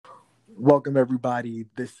Welcome everybody.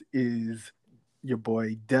 This is your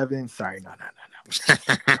boy Devin. Sorry, no. We're gonna start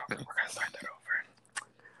that over.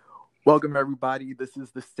 Welcome everybody. This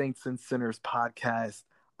is the Saints and Sinners podcast.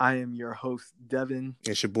 I am your host Devin,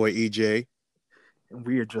 It's your boy EJ. and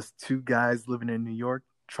we are just two guys living in New York,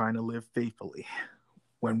 trying to live faithfully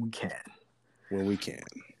when we can. When we can.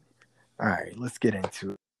 All right, let's get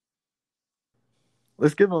into it.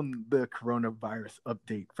 Let's give them the coronavirus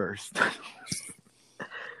update first.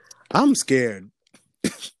 I'm scared.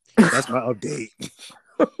 That's my update.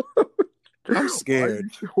 I'm scared.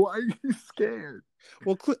 Why are you scared?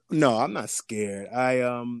 Well, no, I'm not scared.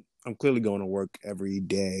 I'm clearly going to work every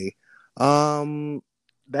day. That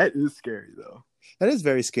is scary though. That is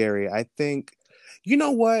very scary. I think, you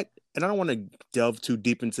know what? And I don't want to delve too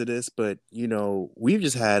deep into this, but we've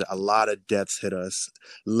just had a lot of deaths hit us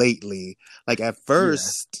lately. Like at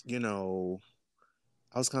first,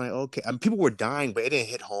 I was kind of like, okay. I mean, people were dying, but it didn't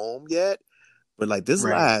hit home yet. But like this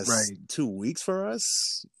last 2 weeks for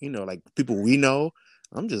us, like people we know,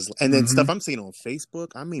 and then stuff I'm seeing on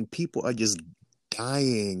Facebook. I mean, people are just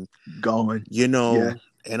dying, Yeah.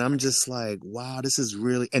 and I'm just like, wow, this is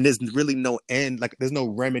really, and there's really no end. Like there's no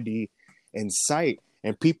remedy in sight.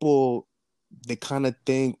 And people, they kind of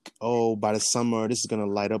think, oh, by the summer, this is going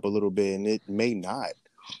to light up a little bit. And it may not.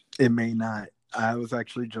 It may not. I was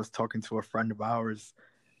actually just talking to a friend of ours,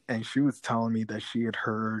 and she was telling me that she had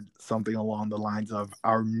heard something along the lines of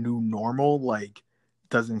our new normal,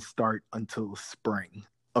 doesn't start until spring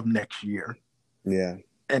of next year. Yeah.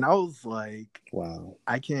 And I was like, wow,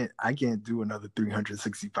 I can't do another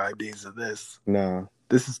 365 days of this. No.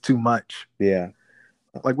 This is too much. Yeah.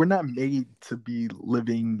 Like, we're not made to be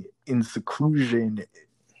living in seclusion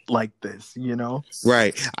like this,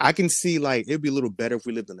 Right. I can see, like, it'd be a little better if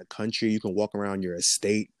we lived in the country. You can walk around your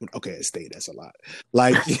estate. Okay, estate, that's a lot.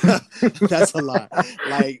 Like, that's a lot.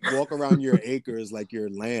 Like, walk around your acres, like your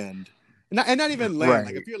land. And not even land. Right.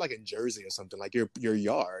 Like, if you're, like, in Jersey or something, like your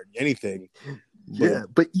yard, anything. Yeah,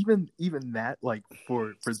 but even that, like,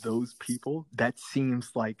 for those people, that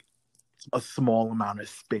seems like a small amount of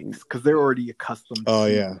space because they're already accustomed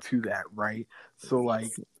to that, right? So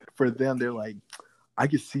like for them, they're like, I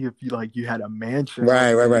could see if you had a mansion,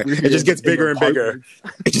 right. It just gets bigger and bigger.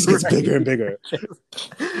 It just gets bigger and bigger.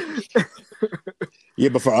 Yeah,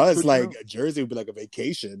 but for us, like Jersey would be like a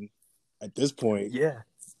vacation at this point.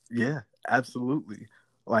 Yeah, absolutely.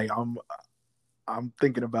 Like I'm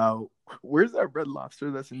thinking about, where's that Red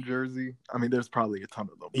Lobster that's in Jersey? I mean, there's probably a ton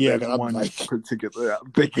of them. Yeah, there's one particular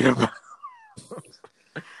I'm thinking about.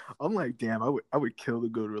 I'm like, damn, I would kill to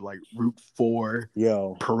go to like Route 4,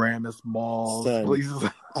 Paramus Mall, places.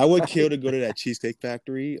 I would kill to go to that Cheesecake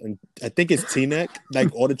Factory, and I think it's Teaneck,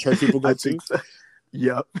 like all the church people go to. So.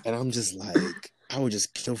 Yep. And I'm just like, I would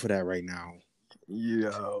just kill for that right now.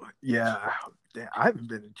 Yeah. Damn, I haven't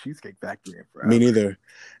been to Cheesecake Factory in forever. Me neither.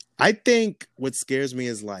 I think what scares me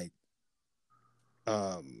is like,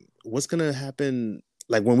 what's gonna happen?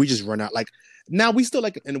 Like when we just run out, like now we still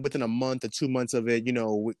like within a month or 2 months of it,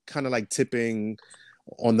 we're kind of like tipping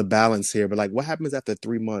on the balance here. But like, what happens after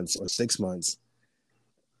 3 months or 6 months?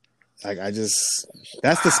 Like, that's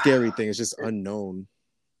the scary thing. It's just unknown.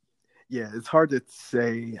 Yeah, it's hard to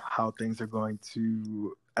say how things are going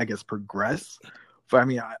to, I guess, progress. But I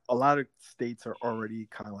mean, a lot of states are already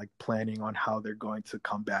kind of like planning on how they're going to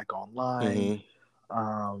come back online.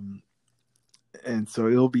 And so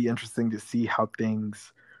it'll be interesting to see how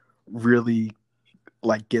things really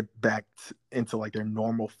like get back into like their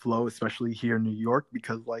normal flow, especially here in New York,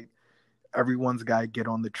 because like everyone's got to get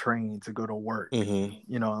on the train to go to work, and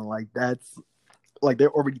like that's like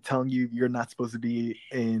they're already telling you you're not supposed to be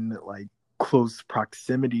in like close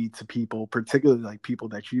proximity to people, particularly like people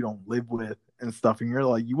that you don't live with and stuff. And you're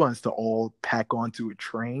like, you want us to all pack onto a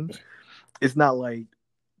train? It's not like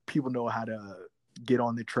people know how to get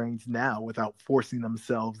on the trains now without forcing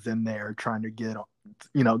themselves in there, trying to get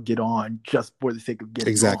on just for the sake of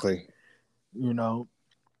getting on,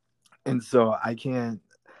 and so I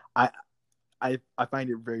find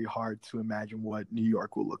it very hard to imagine what New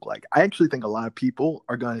York will look like. I actually think a lot of people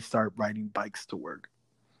are going to start riding bikes to work.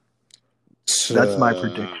 That's my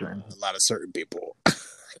prediction. A lot of certain people.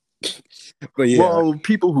 But well,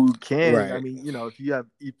 people who can, right. I mean, if you have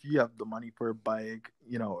the money for a bike,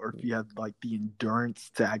 or if you have like the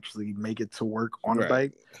endurance to actually make it to work on a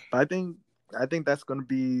bike. But I think that's going to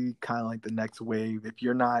be kind of like the next wave. If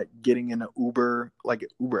you're not getting in an Uber, like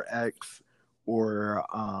Uber X, or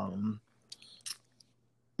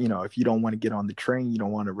if you don't want to get on the train, you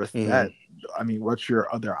don't want to risk that. I mean, what's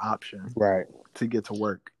your other option, right, to get to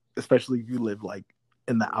work? Especially if you live like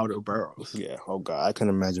in the outer boroughs. Yeah. Oh God, I can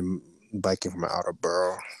imagine biking from an outer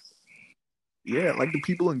borough. Yeah, like the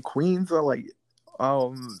people in Queens are like,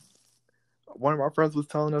 um, one of our friends was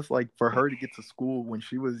telling us like for her to get to school when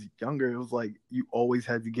she was younger, it was like you always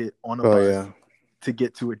had to get on a Oh bus yeah, to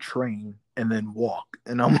get to a train and then walk.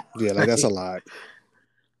 And I'm yeah, like that's a like, lot.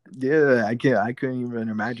 yeah, I couldn't even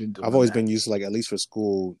imagine I've doing always that. been used to like at least for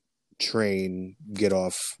school, train, get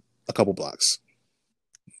off a couple blocks.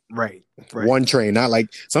 Right, right. One train, not like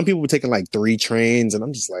some people were taking like three trains, and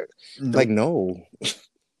I'm just like Nope, no,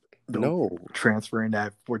 nope. no, Transferring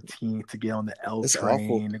that 14 to get on the L it's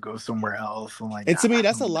awful. train to go somewhere else. I'm like, And to me, nah,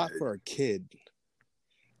 that's a I'm lot good. for a kid.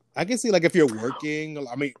 I can see like if you're working,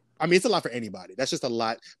 I mean, it's a lot for anybody. That's just a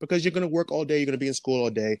lot because you're gonna work all day, you're gonna be in school all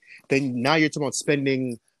day. Then now you're talking about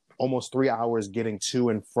spending almost 3 hours getting to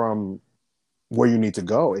and from where you need to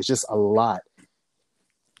go. It's just a lot.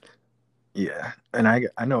 Yeah, and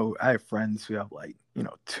I know I have friends who have like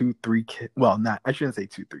two, three kids. Well, not I shouldn't say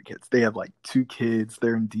two, three kids. They have like two kids.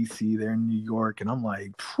 They're in DC. They're in New York, and I'm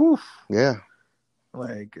like, phew, Yeah,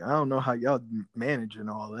 like I don't know how y'all managing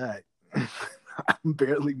all that. I'm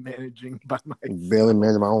barely managing by barely myself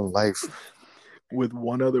manage my own life. with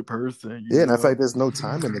one other person. Yeah, and I feel like there's no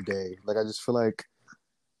time in the day. Like I just feel like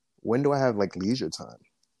when do I have like leisure time?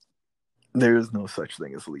 There is no such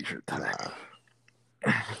thing as leisure time.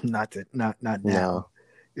 Nah, Not now. no.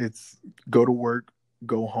 It's go to work,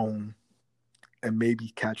 go home, and maybe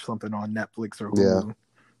catch something on Netflix or Yeah. Hulu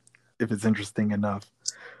if it's interesting enough.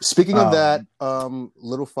 Speaking of that,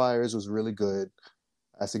 Little Fires was really good.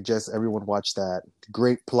 I suggest everyone watch that.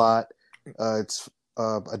 Great plot. It's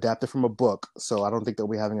adapted from a book, so I don't think they'll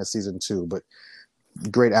be having a season 2. But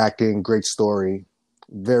great acting, great story,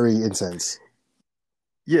 very intense.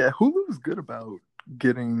 Yeah, Hulu's good about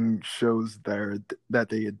getting shows that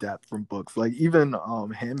they adapt from books. Like even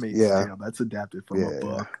Handmaid's Yeah, Tale, that's adapted from a yeah, yeah.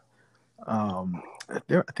 book. Um, I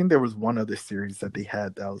think there was one other series that they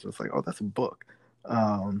had that was just like, oh, that's a book.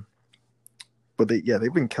 Um, but they've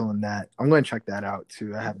been killing that. I'm going to check that out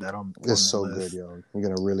too. I have that on It's the so good, list. yo. You're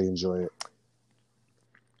gonna really enjoy it.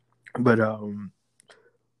 But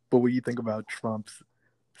what do you think about Trump's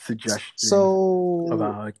suggestion So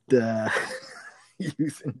about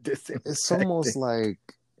using it's almost disinfectant? like,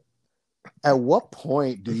 at what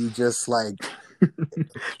point do you just like,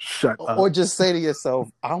 Shut or up. just say to yourself,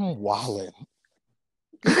 "I'm wilding."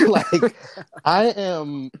 Like I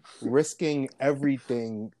am risking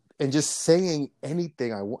everything and just saying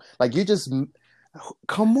anything I want. Like you just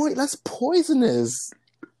come on, that's poisonous.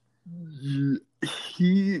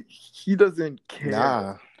 He doesn't care.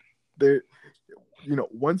 Nah, There,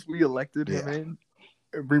 once we elected him yeah, in,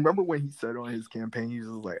 remember when he said on his campaign, he was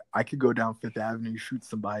like, "I could go down Fifth Avenue, shoot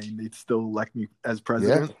somebody, and they'd still elect me as yeah.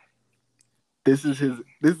 president." This is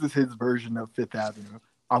his version of Fifth Avenue.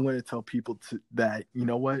 I'm going to tell people that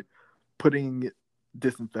what, putting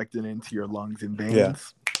disinfectant into your lungs and Yeah.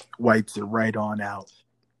 veins wipes it right on out.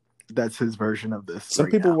 That's his version of this Some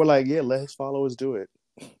right people now. were like, "Yeah, let his followers do it.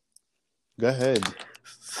 Go ahead."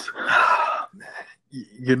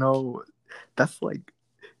 That's like,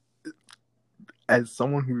 as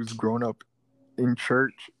someone who's grown up in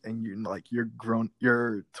church and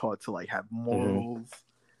you're taught to like have Mm-hmm. morals,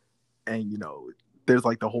 and there's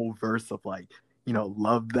like the whole verse of like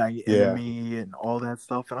love thy Yeah, enemy and all that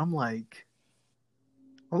stuff, and I'm like,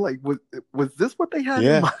 was this what they had in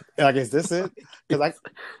yeah. mind? Like, is this it? is,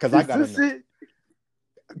 Because I is gotta this know. it?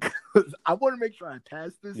 Because I want to make sure I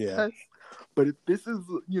pass this Yeah, test, but if this is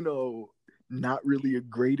not really a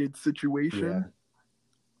graded yeah. situation,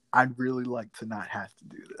 I'd really like to not have to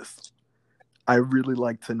do this. I really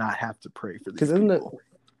like to not have to pray for Because these people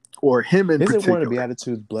or him in isn't one of the particular.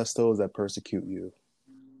 Beatitudes, bless those that persecute you?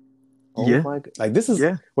 Oh Yeah, my God. Like this is,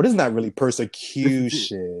 yeah. what is not really This is it.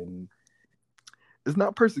 persecution. It's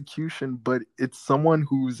not persecution, but it's someone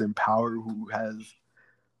who's in power who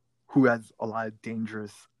has a lot of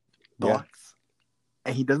dangerous Yeah, thoughts,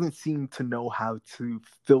 and he doesn't seem to know how to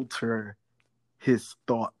filter his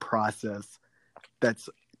thought process that's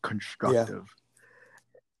yeah. constructive.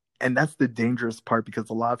 And that's the dangerous part, because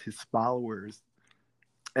a lot of his followers,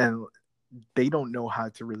 and they don't know how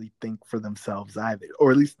to really think for themselves either,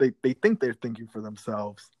 or at least they think they're thinking for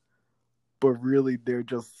themselves, but really they're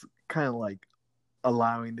just kind of like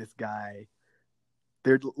allowing this guy,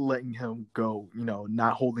 they're letting him go,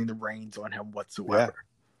 not holding the reins on him Yeah. whatsoever,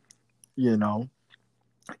 you know?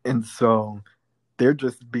 And so they're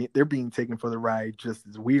being taken for the ride just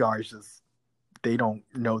as we are. It's just they don't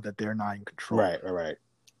know that they're not in control, Right.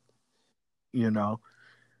 you know?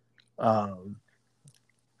 Um,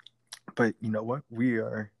 but you know what? We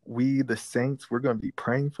the saints, we're gonna be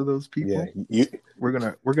praying for those Yeah. people. We're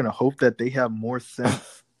gonna hope that they have more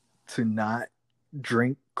sense to not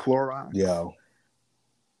drink Clorox. Yo,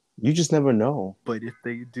 you just never know. But if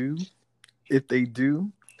they do,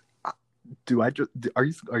 do I just are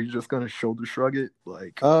you just gonna shoulder shrug it?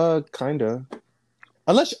 Like, Kinda.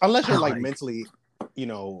 Unless you're like like mentally,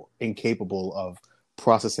 incapable of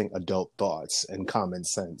processing adult thoughts and common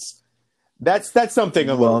sense. That's something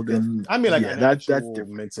a little well different. then I mean, like yeah, an that's actual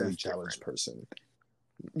different. mentally That's challenged different. person.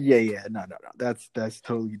 Yeah, no. That's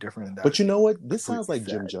totally different, and But that's you know what? This sounds completely like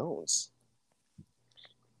Jim sad. Jones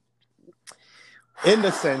in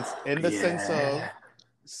the sense of Yeah.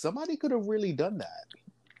 somebody could have really done that.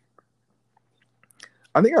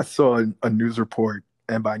 I think I saw a news report,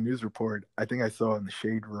 and by news report, I think I saw in the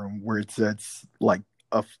Shade Room where it said like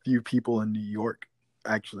a few people in New York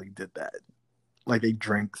actually did that. Like they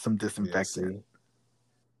drank some Yeah, disinfectant, see.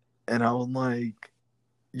 and I was like,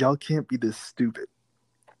 y'all can't be this stupid.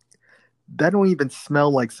 That don't even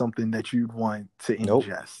smell like something that you'd want to Nope.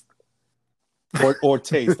 ingest. Or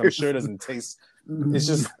taste. I'm sure it doesn't taste. It's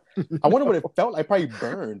just I wonder what it felt like. Probably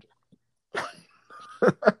burned.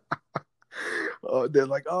 Oh, they're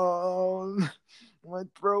like, oh, my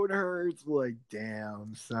throat hurts. Like,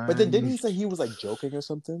 damn, But then didn't son. he say he was like joking or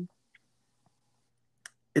something?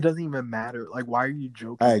 It doesn't even matter. Like, why are you I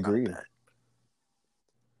joking about agree. that?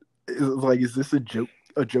 Like, is this a joke?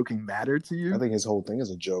 A joking matter to I you? think his whole thing is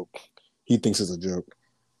a joke. He thinks it's a joke.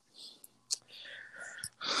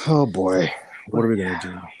 Oh boy, what But are we gonna yeah,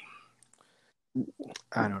 do?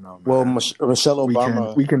 I don't know, Well, man. Michelle We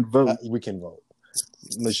Obama, can vote. we can vote.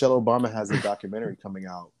 Michelle Obama has a documentary coming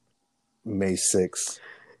out May 6th.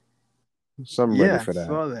 So I'm ready Yeah, I for that.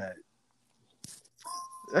 saw that.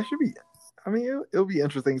 That should be. I mean, it'll be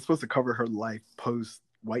interesting. It's supposed to cover her life post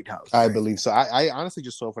White House, I right? believe so. I honestly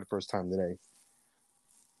just saw it for the first time today.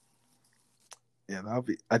 Yeah, that'll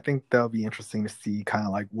be. I think that'll be interesting to see kind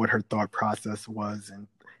of like what her thought process was, and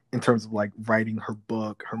in terms of like writing her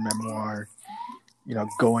book, her memoir.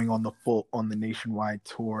 Going on the nationwide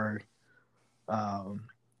tour, um,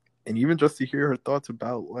 and even just to hear her thoughts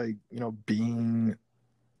about like being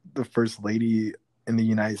the first lady in the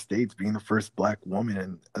United States, being the first Black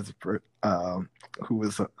woman who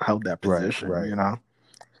was held that Right, position. right.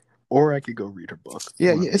 Or I could go read her book.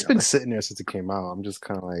 Yeah, One or yeah. It's the been other. sitting there since it came out. I'm just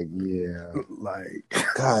kind of like, yeah. Like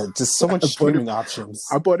God, just so much I bought it. streaming options.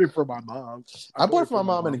 I bought it for my mom. I bought it for my for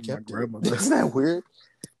my mom mom and my kept it. grandmother. Isn't that weird?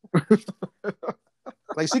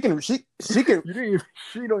 Like she can. She didn't. Even,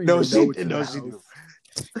 she don't No, even she know it's in didn't the know she house.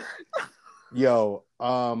 do.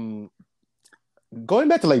 Yo, going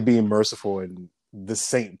back to like being merciful and the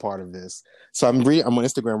saint part of this. So I'm on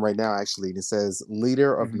Instagram right now actually, and it says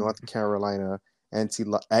leader of North Carolina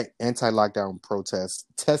anti-lockdown protest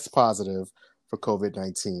tests positive for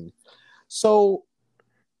COVID-19. So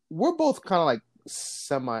we're both kind of like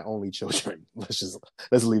semi-only children.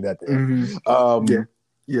 Let's leave that there. Yeah,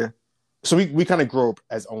 yeah. So we kind of grow up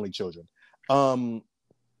as only children.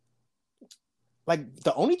 Like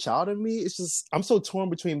the only child in me is just I'm so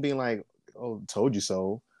torn between being like, oh, told you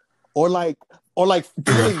so, or like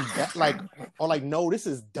feeling that or like no, this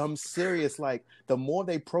is dumb serious. Like the more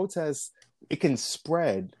they protest, it can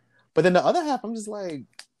spread. But then the other half, I'm just like,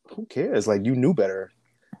 who cares? Like you knew better.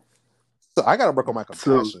 So I gotta work on my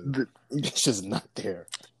compassion. It's just not there.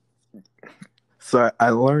 So I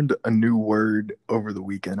learned a new word over the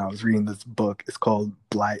weekend. I was reading this book. It's called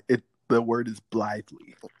the word is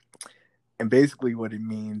blithely. And basically what it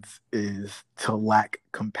means is to lack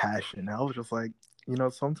compassion. I was just like,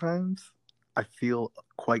 sometimes I feel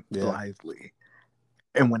quite blithely.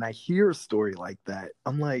 And when I hear a story like that,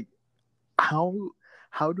 I'm like, how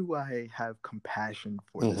do I have compassion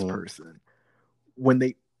for this person when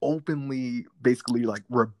they openly basically like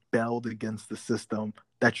rebelled against the system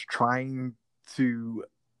that's trying to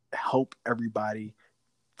help everybody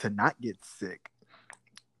to not get sick,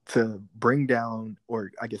 to bring down,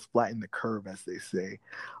 or I guess flatten the curve, as they say.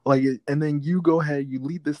 Like, and then you go ahead, you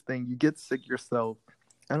lead this thing, you get sick yourself,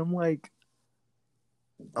 and I'm like,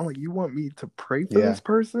 you want me to pray for this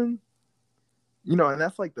person? And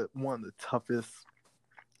that's like one of the toughest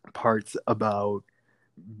parts about,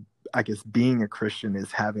 I guess, being a Christian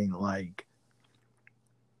is having like,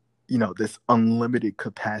 this unlimited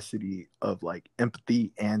capacity of like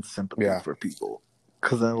empathy and sympathy for people.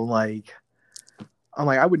 Because I'm like,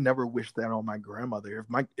 I would never wish that on my grandmother.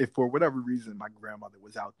 If for whatever reason my grandmother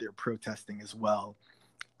was out there protesting as well,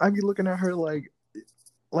 I'd be looking at her like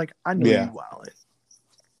I know you wildin'.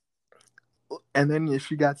 And then if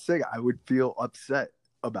she got sick, I would feel upset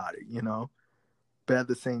about it, But at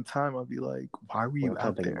the same time, I'd be like, why were you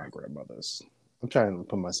out there? My grandmothers. I'm trying to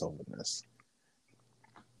put myself in this.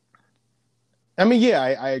 I mean, yeah,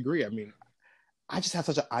 I agree. I mean, I just have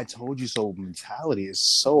such a "I told you so" mentality. It's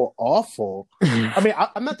so awful. I mean,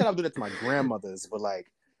 I'm not that I'll do that to my grandmothers, but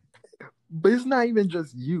like, but it's not even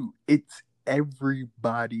just you. It's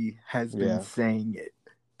everybody has been yeah, saying it.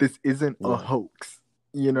 This isn't a yeah, hoax.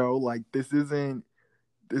 You know, like this isn't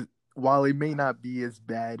this, while it may not be as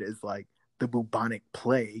bad as like the bubonic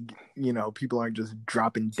plague, you know, people aren't just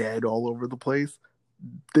dropping dead all over the place.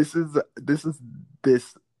 This is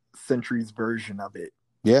this century's version of it,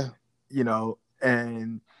 yeah. you know,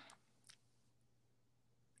 and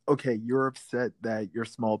okay, you're upset that your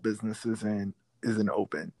small business isn't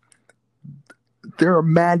open. There are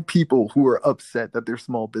mad people who are upset that their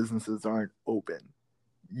small businesses aren't open.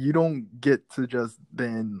 You don't get to just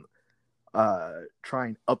then try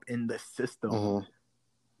and upend the system Uh-huh.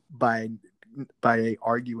 by by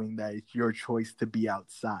arguing that it's your choice to be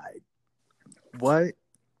outside. What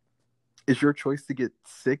is your choice to get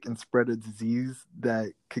sick and spread a disease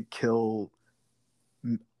that could kill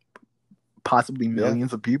possibly Yeah,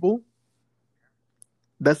 millions of people?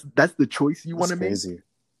 That's the choice you want that's to make. crazy.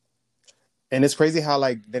 And it's crazy how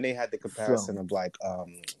like then they had the So, comparison of like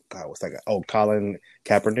God, what's that guy? Oh, Colin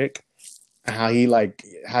Kaepernick. How he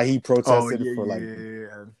oh protested yeah, for like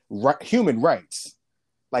yeah, human rights,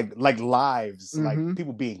 like lives, like mm-hmm.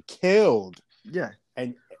 people being killed, Yeah,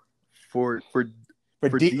 and for for for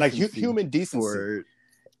for like decency, human decency. for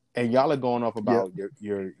And y'all are going off yep. about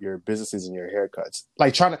your businesses and your haircuts,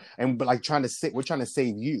 like trying to we're trying to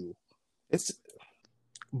save you. It's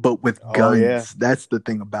But with oh yeah, guns, that's the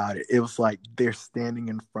thing about it. It was like they're standing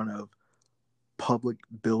in front of public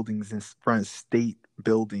buildings, in front of state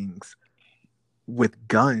buildings with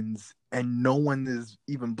guns, and no one is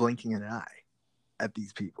even blinking an eye at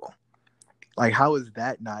these people. Like, how is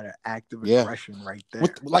that not an act of yeah. aggression right there?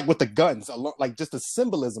 With the guns, like just the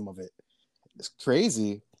symbolism of it. It's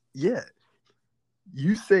crazy. Yeah.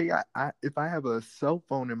 You say, if I have a cell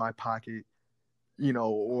phone in my pocket, you know,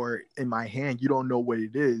 or in my hand, you don't know what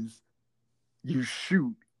it is, you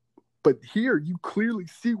shoot. But here, you clearly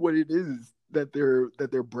see what it is that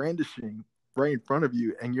they're brandishing right in front of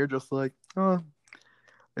you, and you're just like, oh,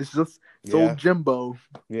 it's old Yeah, Jimbo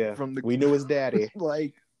yeah. from the We knew his daddy.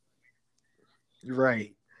 like,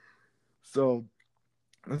 right. So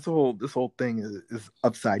this whole thing is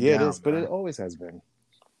upside Yeah, it is, down, but it man. always has been.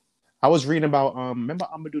 I was reading about remember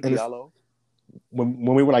Amadou And it's Diallo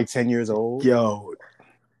when we were like 10 years old. yo,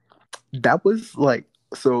 that was like,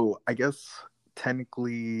 so I guess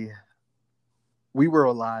technically we were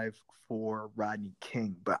alive for Rodney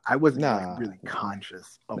King, but I wasn't like Nah, really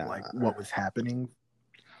conscious of like nah. what was happening.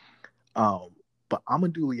 But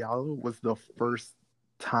Amadou Diallo was the first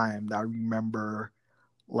time that I remember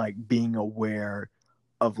like being aware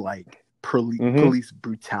of like Mm-hmm. police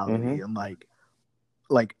brutality Mm-hmm. and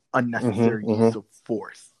like unnecessary Mm-hmm. use of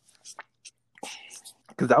force.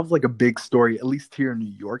 Because that was like a big story, at least here in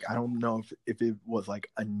New York. I don't know if it was like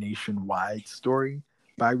a nationwide story,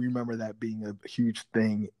 but I remember that being a huge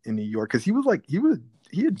thing in New York. Because he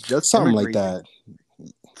had just Something like immigrated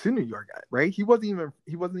that. to New York, right? He wasn't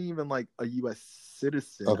even like a U.S.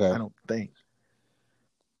 citizen. I Okay. don't think.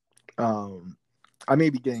 I may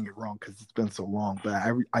be getting it wrong because it's been so long, but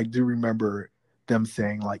I do remember them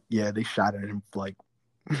saying like, yeah, they shot at him like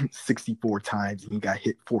 64 times and he got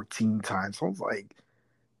hit 14 times. So I was like,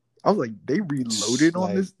 they reloaded on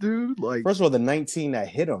Like, this dude, like, first of all, the 19 that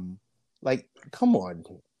hit him, like, come on.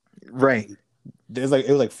 right? It was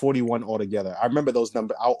like 41 altogether. I remember those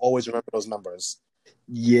numbers. I'll always remember those numbers.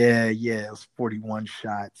 Yeah, it was 41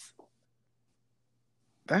 shots.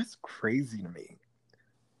 That's crazy to me.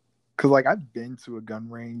 Cause like I've been to a gun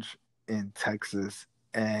range in Texas,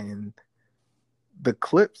 and the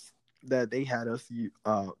clips that they had us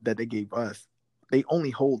that they gave us, they only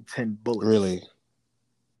hold 10 bullets. Really?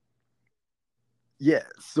 Yeah,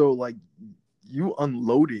 so like you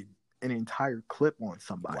unloaded an entire clip on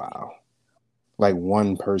somebody. Wow. Like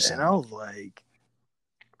one person. And I was like,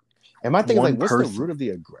 and my thing is like, one what's the person. root of the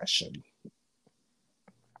aggression?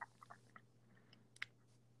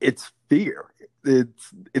 It's fear.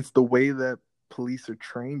 It's the way that police are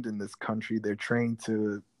trained in this country. They're trained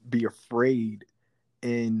to be afraid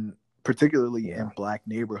particularly in black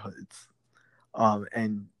neighborhoods,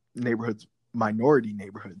 and minority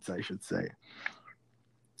neighborhoods, I should say.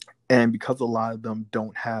 And because a lot of them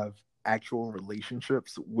don't have actual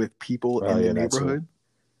relationships with people in the neighborhood,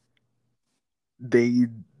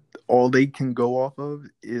 all they can go off of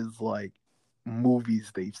is like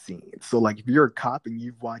movies they've seen. So like if you're a cop and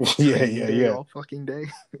you've watched Training Day all fucking day,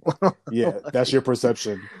 yeah, like, that's your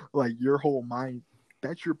perception. Like your whole mind,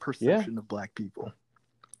 that's your perception of black people.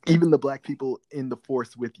 Even the black people in the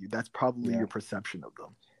force with you, that's probably your perception of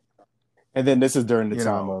them. And then this is during the you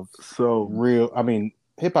time know. of So real. I mean,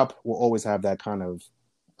 hip hop will always have that kind of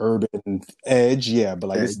urban edge, yeah. But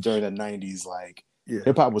like this is during edge, the '90s, like yeah,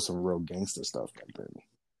 hip hop was some real gangster stuff back then.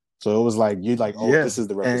 So it was like you're like, oh, yeah, this is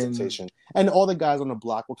the and representation, and all the guys on the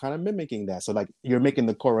block were kind of mimicking that. So like you're making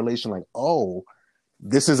the correlation, like, oh,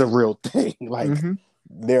 this is a real thing. Like mm-hmm,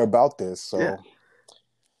 they're about this. yeah. So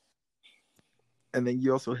And then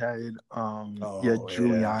you also had oh yeah,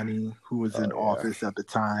 Giuliani, who was in oh yeah, office at the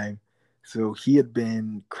time. So he had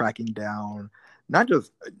been cracking down not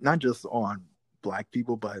just not just on black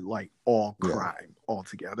people, but like all yeah. crime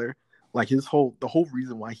altogether. Like the whole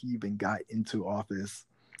reason why he even got into office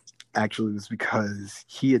actually was because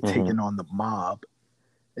he had Mm-hmm. taken on the mob.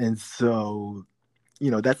 And so,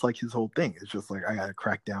 that's like his whole thing. It's just like I gotta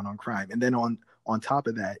crack down on crime. And then on top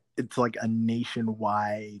of that, it's like a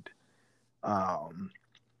nationwide um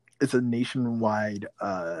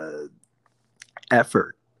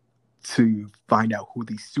effort to find out who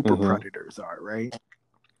these super Mm-hmm. predators are, right?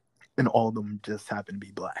 And all of them just happen to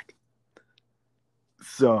be black.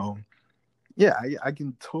 So yeah, I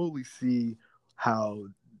can totally see how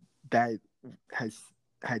that has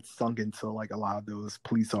had sunk into like a lot of those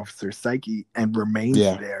police officers' psyche and remains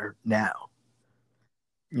Yeah. there now.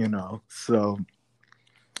 So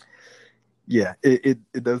yeah, it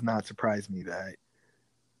does not surprise me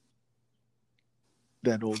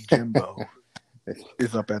that old Jimbo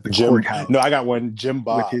is up at the Jim. courthouse No, I got one. Jim with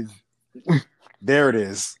Bob. his There it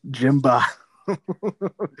is. Jimbo.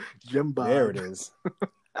 Jimbo. There it is.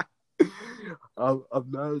 I'm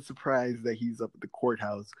not surprised that he's up at the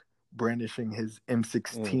courthouse brandishing his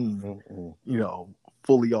M16,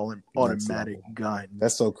 fully all automatic gun.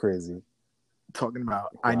 That's so crazy. Talking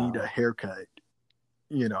about, Wow. I need a haircut,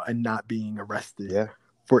 and not being arrested Yeah.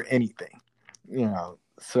 for anything,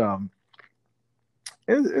 So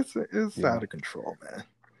it's Yeah. out of control, man.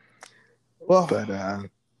 Well, But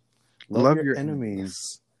love your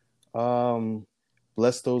enemies.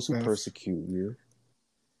 Bless those who persecute you.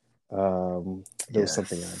 There was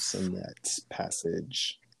something else in that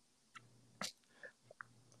passage.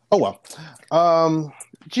 Oh well.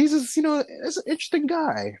 Jesus, is an interesting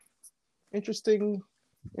guy. Interesting.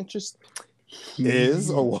 Is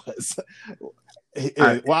or was?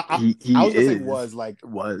 Well, I was gonna say was like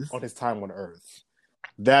on his time on Earth.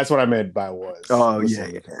 That's what I meant by was. Oh,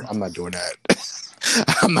 listen, yeah. I'm not doing that.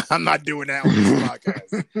 I'm not doing that on this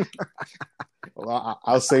podcast. Well,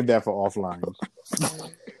 I'll save that for offline.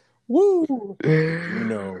 Woo!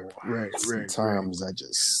 Right. Sometimes I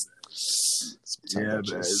just,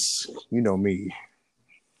 you know me.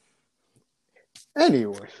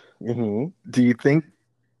 Anyway, do you think?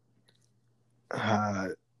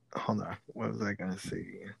 Hold on. What was I gonna say?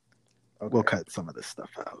 Okay. We'll cut some of this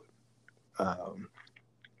stuff out.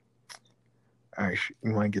 All right,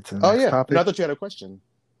 you want to get to the next topic? No, I thought you had a question.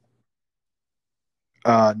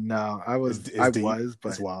 No, I was, but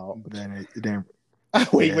it's wild. Then it didn't.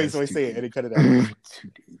 wait, so I say it and it cut it out. Too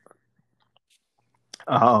deep.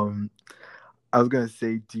 I was gonna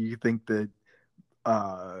say, do you think that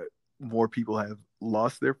more people have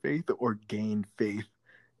lost their faith or gained faith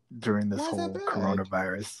during this whole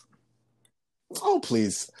coronavirus? Oh,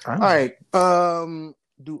 please. All right.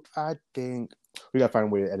 Do I think we gotta find a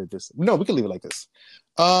way to edit this? No, we can leave it like this.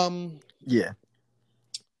 Yeah.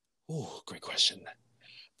 Oh, great question.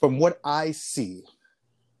 From what I see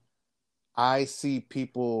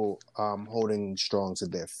people holding strong to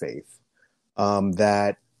their faith.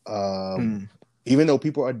 Even though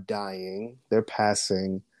people are dying, they're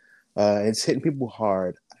passing, it's hitting people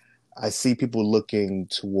hard. I see people looking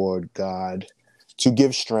toward God to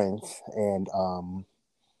give strength and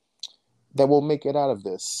that we'll make it out of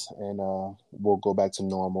this and we'll go back to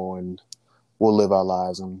normal and we'll live our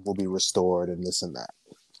lives and we'll be restored and this and that.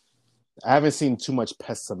 I haven't seen too much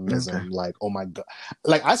pessimism. Okay. Like, oh my God.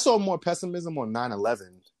 Like I saw more pessimism on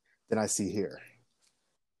 9/11 than I see here.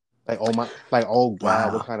 Like, oh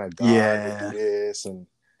wow, what kind of God would do this? And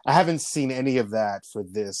I haven't seen any of that for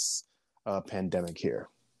this pandemic here.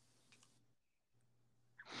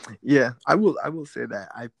 Yeah, I will say that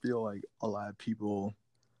I feel like a lot of people,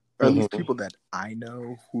 or at least people that I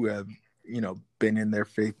know who have, been in their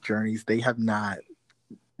faith journeys, they have not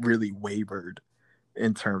really wavered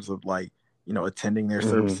in terms of like, attending their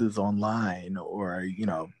services online or,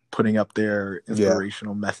 putting up their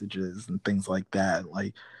inspirational messages and things like that.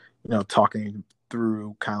 Like, talking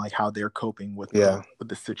through kind of like how they're coping with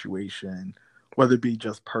the situation, whether it be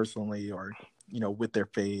just personally or, with their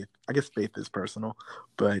faith. I guess faith is personal,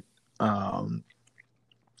 but I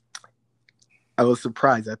was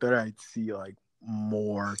surprised. I thought I'd see like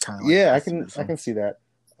more kind of like I can see that.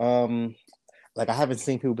 Like I haven't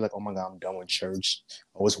seen people be like, "Oh my god, I'm done with church.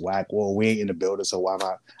 Oh, it's whack. Well, we ain't in the building, so why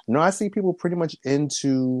not?" No, I see people pretty much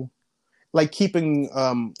into like keeping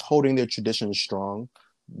holding their traditions strong.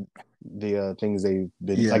 The things they've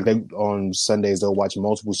been like Yeah. they on Sundays they'll watch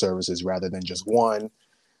multiple services rather than just one.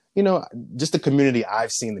 You know, just the community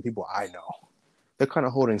I've seen, the people I know, they're kind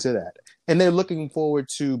of holding to that, and they're looking forward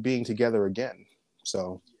to being together again.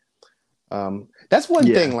 So that's one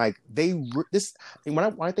Yeah. thing. Like this when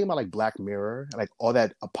I think about like Black Mirror, like all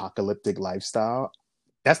that apocalyptic lifestyle,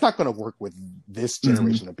 that's not going to work with this Hmm.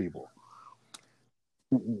 generation of people.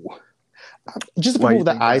 Just the Why do people you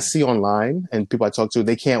that think I that? see online and people I talk to,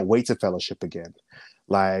 they can't wait to fellowship again.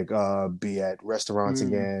 Like be at restaurants Mm,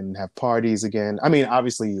 again, have parties again. I mean,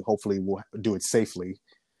 obviously, hopefully we'll do it safely,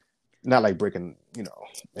 not like breaking,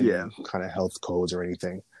 yeah. any kind of health codes or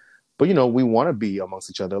anything. But we want to be amongst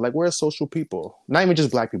each other. Like we're a social people, not even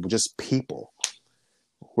just Black people, just people.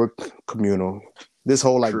 We're communal. This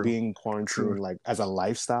whole like True. being True. quarantined, like as a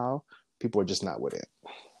lifestyle, people are just not with it.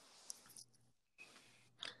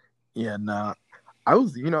 Yeah. Nah. I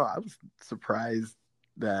was surprised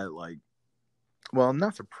that like, well, I'm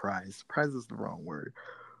not surprised. Surprised is the wrong word.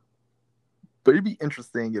 But it'd be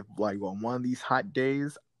interesting if, like, on one of these hot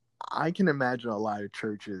days, I can imagine a lot of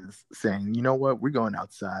churches saying, you know what, we're going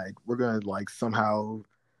outside. We're going to, like, somehow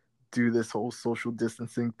do this whole social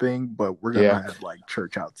distancing thing, but we're going to Yeah, have, like,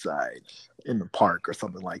 church outside in the park or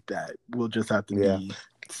something like that. We'll just have to yeah, be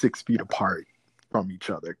 6 feet apart from each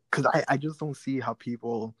other. Because I just don't see how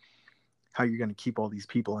you're going to keep all these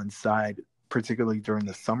people inside, particularly during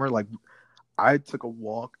the summer. Like, I took a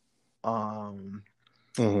walk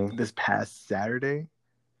hmm this past Saturday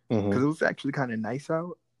hmm because it was actually kind of nice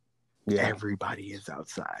out. yeah, Everybody is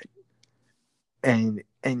outside, and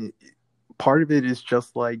part of it is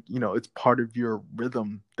just like, it's part of your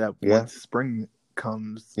rhythm that yeah, once spring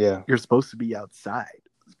comes, yeah. you're supposed to be outside,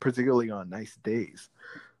 particularly on nice days.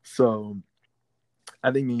 So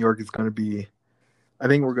I think New York is going to be, I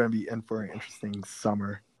think we're going to be in for an interesting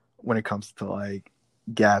summer when it comes to like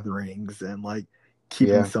gatherings and like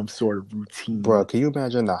keeping Yeah, some sort of bro, routine. can you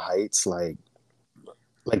imagine the heights like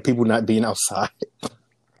people not being outside,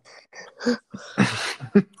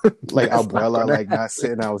 like That's not Umbrella, going to like not happen.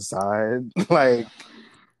 sitting outside, like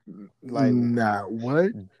Nah,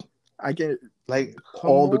 what? I get like come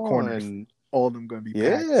all the corners, on, all of them going to be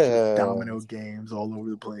packed with yeah. domino games all over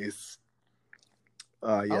the place.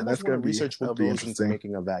 I Yeah, almost want to research that'll what be goes into interesting.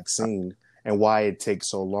 making a vaccine and why it takes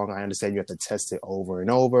so long. I understand you have to test it over and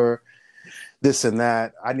over, this and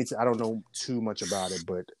that. I don't know too much about it,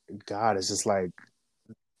 but God, it's just like,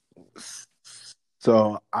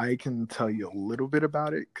 So I can tell you a little bit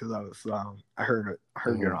about it because I heard it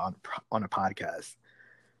mhm, on a podcast.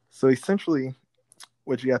 So essentially,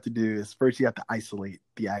 what you have to do is first you have to isolate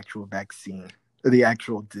the actual vaccine, or the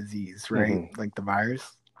actual disease, right? mhm, Like the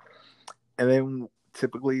virus, and then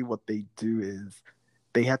typically what they do is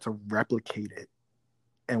they have to replicate it,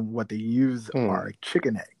 and what they use hmm, are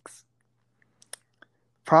chicken eggs.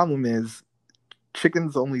 Problem is,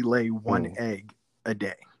 chickens only lay one hmm, egg a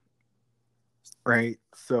day, right?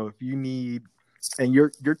 So if you need, and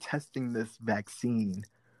you're testing this vaccine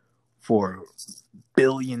for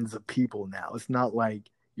billions of people now. It's not like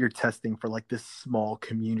you're testing for like this small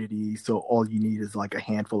community, so all you need is like a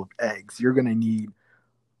handful of eggs. You're gonna need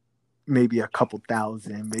maybe a couple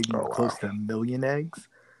thousand, maybe oh wow, close to a million eggs,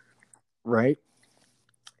 right?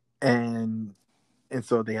 And and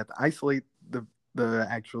so they have to isolate the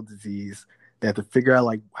actual disease. They have to figure out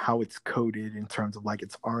like how it's coded in terms of like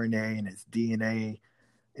its RNA and its DNA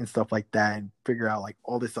and stuff like that, and figure out like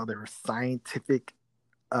all this other scientific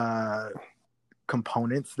uh,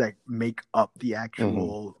 components that make up the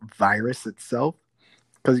hmm, actual virus itself.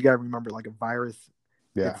 Because you got to remember, like a virus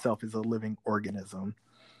yeah, itself is a living organism,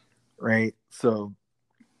 right? So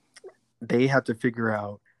they have to figure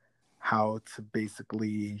out how to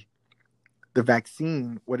basically, the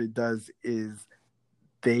vaccine, what it does is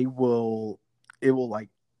they will, it will like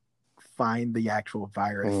find the actual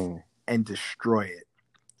virus hmm, and destroy it,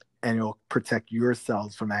 and it'll protect your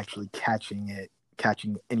cells from actually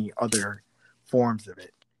catching any other forms of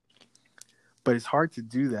it. But it's hard to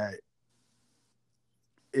do that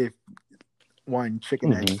if, one,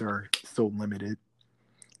 chicken hmm, eggs are so limited.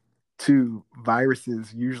 Two,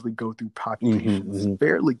 viruses usually go through hmm, populations hmm,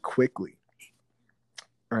 fairly quickly,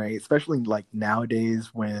 right? Especially like nowadays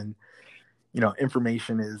when,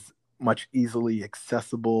 information is much easily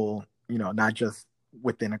accessible, not just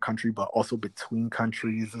within a country, but also between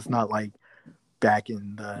countries. It's not like back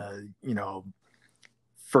in the,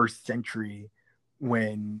 first century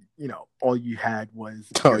when, all you had was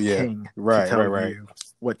oh your yeah, king to right, right, tell right, you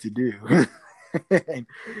what to do. and,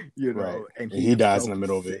 Right. and And he he dies in himself the is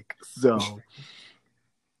middle of it. sick. So,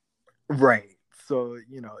 right. So,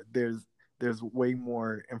 there's way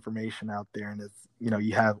more information out there, and it's,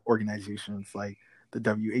 you have organizations like the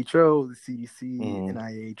WHO, the CDC, Mm-hmm.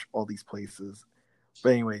 NIH, all these places.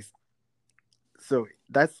 But anyways, so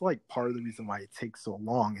that's like part of the reason why it takes so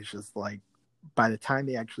long. It's just like by the time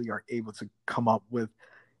they actually are able to come up with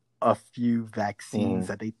a few vaccines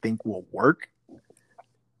that they think will work,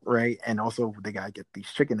 right? And also they gotta get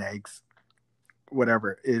these chicken eggs,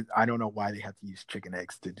 whatever. I don't know why they have to use chicken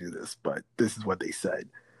eggs to do this, but this is what they said.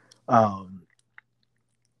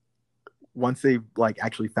 Once they've like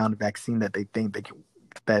actually found a vaccine that they think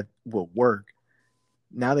that will work,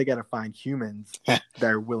 now they got to find humans that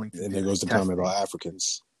are willing to and do there goes the comment about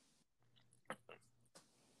Africans.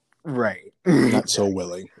 Right. Not so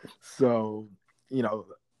willing. So,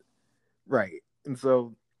 right. And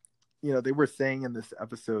so, they were saying in this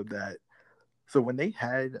episode that, so when they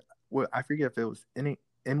had, well, I forget if it was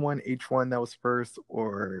N1H1 that was first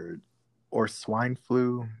or swine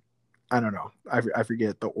flu. I don't know. I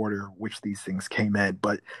forget the order which these things came in,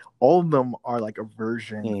 but all of them are like a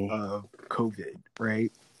version of COVID,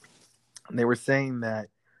 right? And they were saying that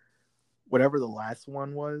whatever the last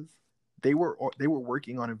one was, they were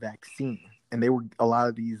working on a vaccine, and a lot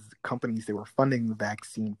of these companies, they were funding the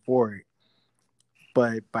vaccine for it.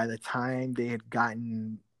 But by the time they had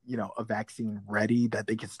gotten, a vaccine ready that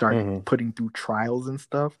they could start putting through trials and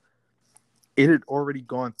stuff, it had already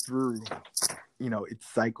gone through, its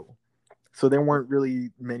cycle. So there weren't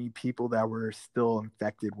really many people that were still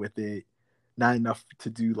infected with it, not enough to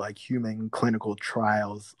do like human clinical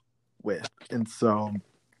trials with. And so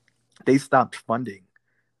they stopped funding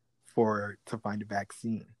to find a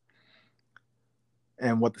vaccine.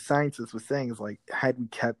 And what the scientists was saying is like, had we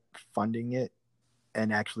kept funding it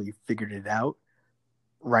and actually figured it out,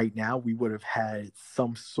 right now we would have had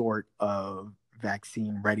some sort of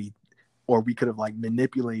vaccine ready, or we could have like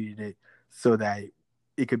manipulated it so that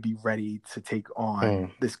it could be ready to take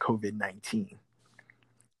on this COVID-19.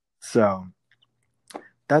 So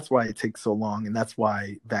that's why it takes so long, and that's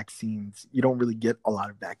why vaccines, you don't really get a lot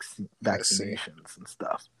of vaccinations and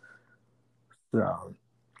stuff. So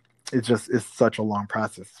it's such a long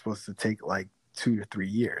process. It's supposed to take like 2 to 3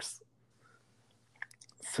 years.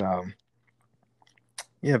 So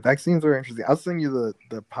yeah, vaccines are interesting. I'll send you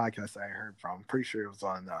the podcast I heard from. I'm pretty sure it was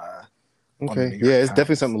on okay. Yeah, it's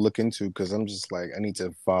definitely something to look into, because I'm just like, I need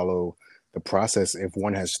to follow the process if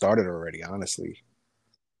one has started already, honestly.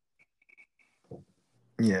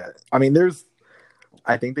 Yeah. I mean,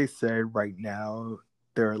 I think they said right now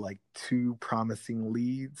there are like 2 promising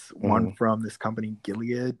leads. One from this company,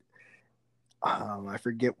 Gilead. I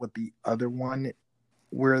forget what the other one,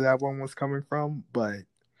 where that one was coming from, but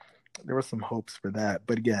there were some hopes for that.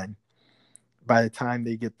 But again, by the time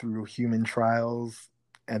they get through human trials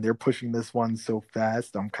and they're pushing this one so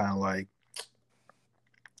fast, I'm kind of like,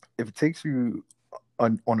 if it takes you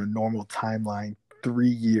on a normal timeline 3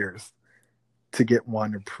 years to get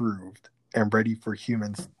one approved and ready for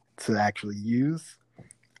humans to actually use,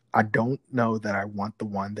 I don't know that I want the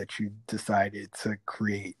one that you decided to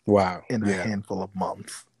create in a handful of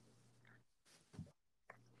months.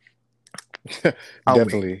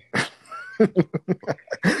 Definitely. All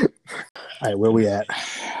right, where we at?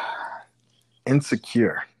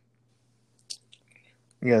 Insecure.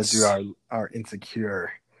 You guys do our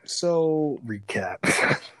Insecure recap.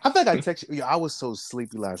 I think I texted you. I was so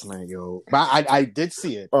sleepy last night, yo. But I did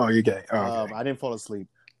see it. Oh, you get. Okay. I didn't fall asleep.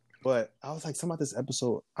 But I was like, something about this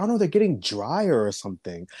episode, I don't know, they're getting drier or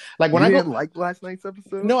something. Like when you didn't like last night's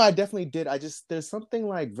episode? No, I definitely did. There's something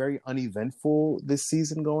like very uneventful this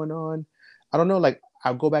season going on. I don't know, like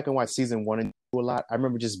I'll go back and watch season 1 and 2 a lot. I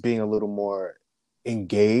remember just being a little more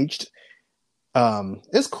engaged.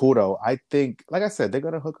 It's cool though. I think, like I said, they're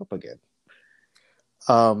gonna hook up again.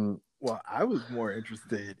 Well, I was more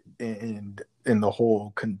interested in the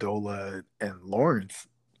whole Condola and Lawrence.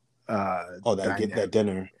 That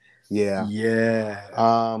dinner. Yeah. Yeah.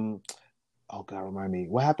 Oh God, remind me.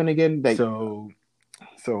 What happened again? So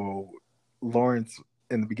Lawrence,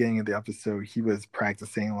 in the beginning of the episode, he was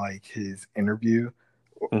practicing like his interview.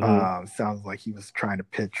 Sounds like he was trying to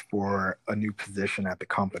pitch for a new position at the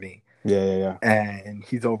company. Yeah. And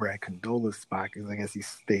he's over at Condola's spot because I guess he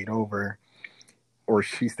stayed over, or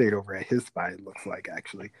she stayed over at his spot, it looks like,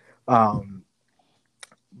 actually.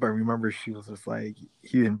 But remember, she was just like,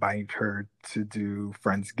 he invited her to do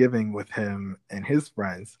Friendsgiving with him and his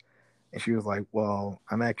friends. And she was like, well,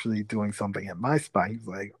 I'm actually doing something at my spot. He's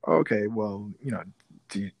like, okay, well,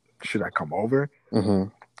 should I come over? So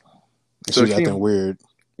she acting weird.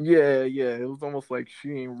 Yeah. It was almost like she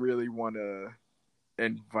didn't really want to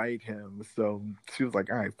invite him. So she was like,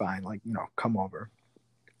 all right, fine, like, come over.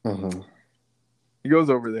 Mm-hmm. He goes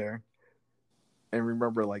over there, and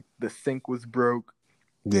remember, like, the sink was broke.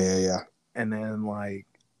 Yeah. And then, like,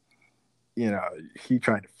 he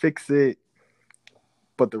tried to fix it.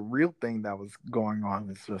 But the real thing that was going on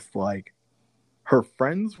was just like her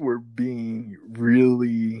friends were being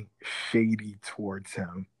really shady towards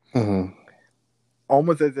him. Mm-hmm.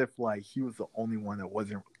 Almost as if like he was the only one that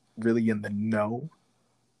wasn't really in the know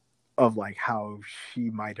of like how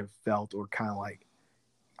she might have felt, or kind of like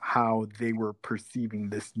how they were perceiving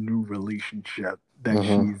this new relationship that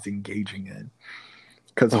she's engaging in.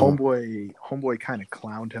 Because homeboy kind of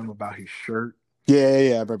clowned him about his shirt.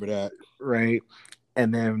 Yeah, I remember that. Right.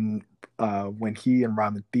 And then when he and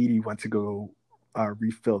Ramen Thede went to go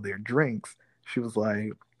refill their drinks, he was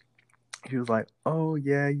like, oh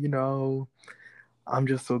yeah, I'm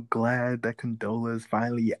just so glad that Condola is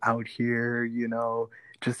finally out here,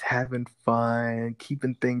 just having fun,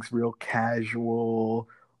 keeping things real casual.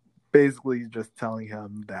 Basically just telling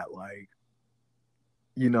him that, like,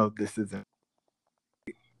 this isn't,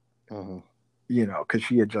 because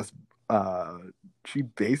she had just, she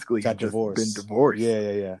basically Got had just been divorced. divorced.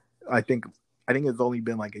 Yeah. I think it's only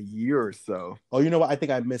been like a year or so. Oh, you know what? I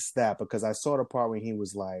think I missed that because I saw the part when he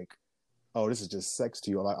was like, "Oh, this is just sex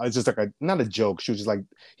to you." Like, it's just like not a joke. She was just like,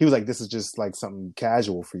 he was like, "This is just like something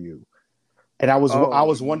casual for you." And I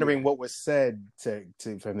was wondering what was said for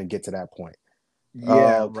him to get to that point.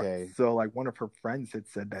 Yeah. Okay. Right. So like one of her friends had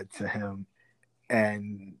said that to him,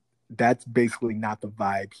 and that's basically not the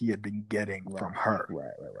vibe he had been getting from her.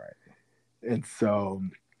 Right. And so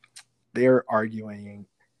they're arguing,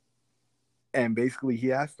 and basically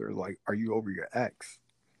he asked her, like, are you over your ex?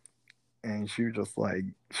 And she was just like,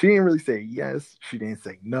 she didn't really say yes, she didn't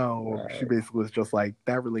say no. Right. She basically was just like,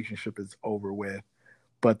 that relationship is over with.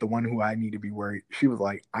 But the one who I need to be worried, she was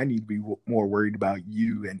like, I need to be more worried about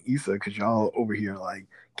you and Issa, because y'all over here like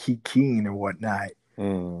keen and whatnot.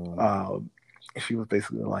 She was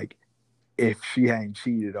basically like, if she hadn't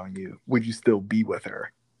cheated on you, would you still be with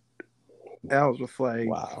her? And I was just like,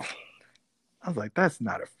 wow. I was like, that's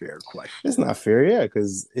not a fair question. It's not fair, yeah,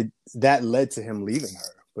 because that led to him leaving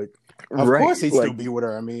her. But of course he'd still be with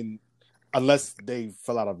her. I mean, unless they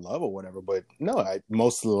fell out of love or whatever. But no,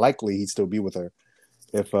 most likely he'd still be with her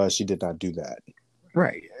if she did not do that.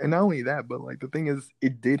 Right. And not only that, but like the thing is,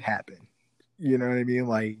 it did happen. You know what I mean?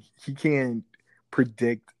 Like he can't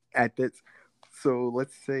predict at this. So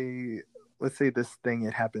let's say this thing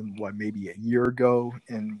had happened, maybe a year ago,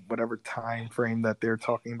 in whatever time frame that they're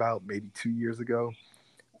talking about, maybe 2 years ago,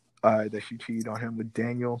 that she cheated on him with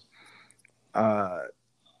Daniel.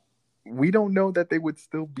 We don't know that they would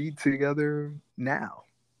still be together now.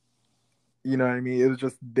 You know what I mean? It was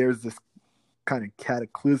just, there's this kind of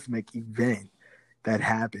cataclysmic event that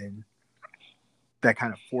happened that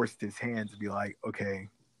kind of forced his hand to be like, okay,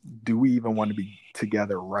 do we even want to be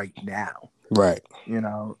together right now? Right.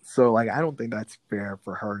 So like, I don't think that's fair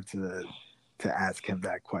for her to ask him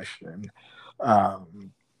that question. But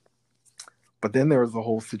then there was a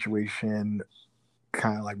whole situation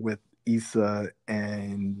kind of like with Issa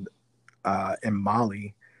and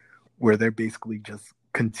Molly, where they're basically just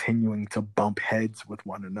continuing to bump heads with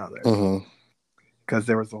one another. Because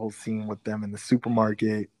there was a whole scene with them in the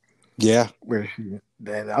supermarket. Yeah. Where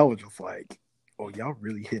I was just like, oh, y'all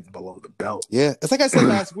really hitting below the belt. Yeah. It's like I said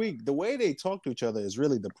last week, the way they talk to each other is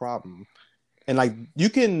really the problem. And like, you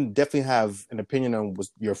can definitely have an opinion on what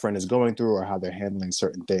your friend is going through or how they're handling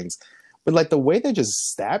certain things. But like the way they're just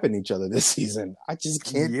stabbing each other this season, I just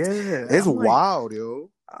can't. Yeah. It's wild, yo.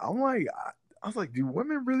 I was like, do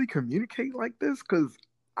women really communicate like this? Because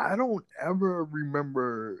I don't ever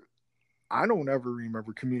remember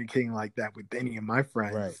communicating like that with any of my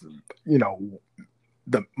friends.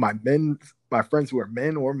 Right. My friends who are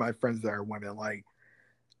men, or my friends that are women. Like,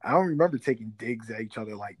 I don't remember taking digs at each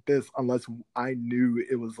other like this, unless I knew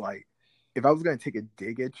it was like, if I was going to take a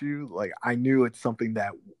dig at you, like I knew it's something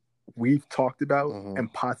that we've talked about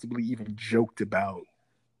and possibly even joked about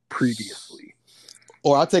previously.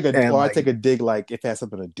 Or I'll take a dig like if it has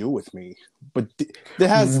something to do with me, but that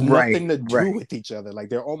has nothing to do with each other. Like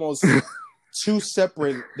they're almost two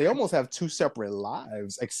separate. They almost have two separate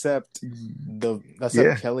lives, except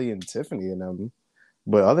Kelly and Tiffany in them.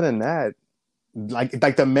 But other than that,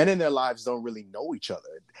 like the men in their lives don't really know each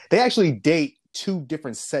other. They actually date two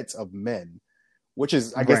different sets of men, which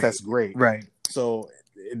is, I guess, that's great. Right. So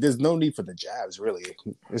there's no need for the jabs, really.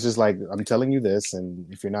 It's just like, I'm telling you this,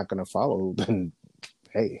 and if you're not going to follow, then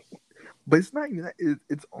hey. But it's not even that.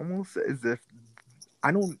 It's almost as if,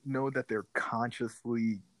 I don't know that they're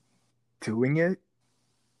consciously doing it,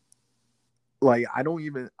 like I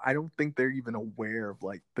don't think they're even aware of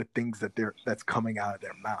like the things that's coming out of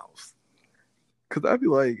their mouths. Because I'd be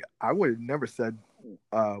like, I would have never said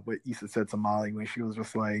what Issa said to Molly when she was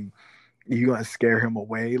just like, "You gonna scare him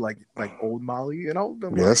away like old Molly?" And I would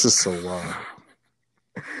have been Yeah, like, this is so wild.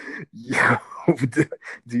 "Yo,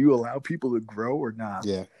 do you allow people to grow or not?"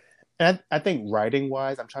 Yeah, and I think writing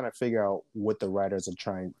wise, I'm trying to figure out what the writers are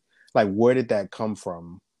trying. Like, where did that come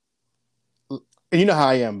from? And you know how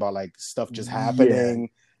I am about like stuff just Yeah, happening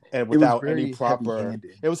and it was without any very proper.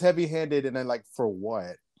 heavy-handed. It was heavy handed, and then like for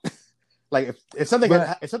what? Like if something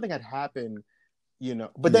But had happened, you know.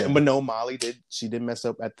 yeah, But no, Molly did mess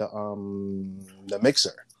up at the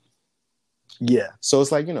mixer. yeah, So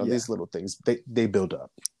it's like, you know, yeah, these little things they build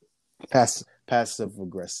up. Passive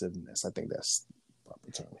aggressiveness. I think that's the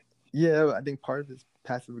proper term. yeah. I think part of it is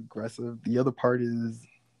passive aggressive. The other part is,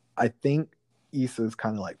 I think Issa's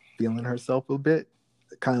kind of like feeling herself a bit,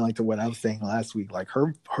 kind of like to what I was saying last week. Like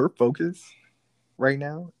her focus right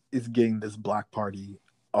now is getting this Black Party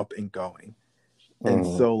up and going, and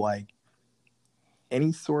Mm-hmm. so like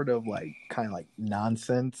any sort of like kind of like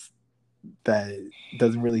nonsense that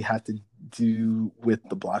doesn't really have to do with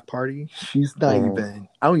the Black Party, she's not Mm-hmm. even.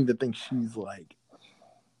 I don't even think she's like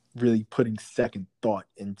really putting second thought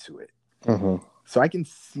into it. Mm-hmm. So I can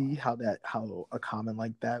see how a comment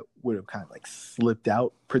like that would have kind of like slipped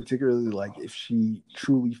out, particularly like if she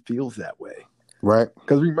truly feels that way. Right.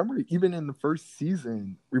 Because remember, even in the first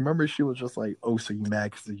season, remember she was just like, "Oh, so you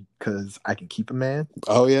mad because I can keep a man?"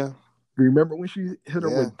 Oh yeah. Remember when she hit her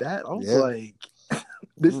Yeah. with that? I was Yeah. like,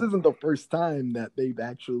 "This isn't the first time that they've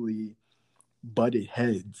actually butted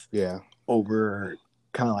heads Yeah. over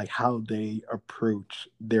kind of like how they approach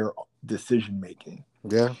their decision making."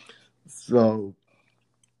 Yeah. So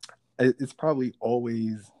it's probably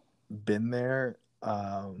always been there,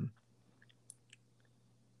 and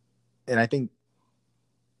I think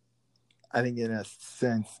in a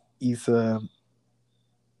sense, Issa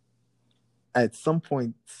at some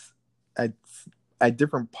points at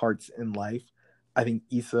different parts in life, I think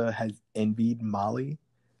Issa has envied Molly,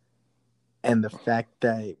 and the fact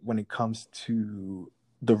that when it comes to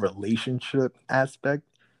the relationship aspect,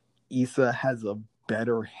 Issa has a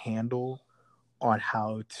better handle on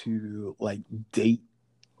how to like date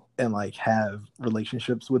and like have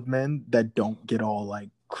relationships with men that don't get all like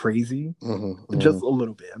crazy. Mm-hmm. Just a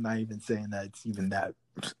little bit. I'm not even saying that it's even that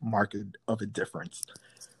marked of a difference,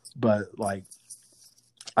 but like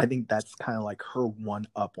I think that's kind of like her one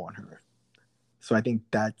up on her. So I think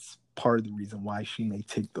that's part of the reason why she may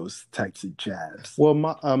take those types of jabs, Well,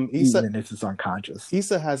 even if it's unconscious.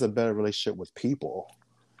 Issa has a better relationship with people.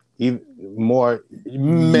 Even more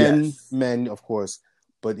Yes. men, of course,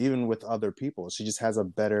 but even with other people, she just has a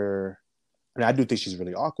better. I mean, I do think she's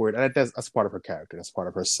really awkward, and that's part of her character. That's part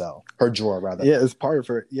of herself, her draw rather. Yeah, it's part of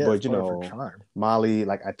her. Yeah, it's But you part of her know, charm. Molly,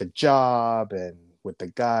 like at the job and with the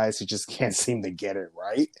guys, she just can't seem to get it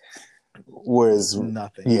right. Whereas,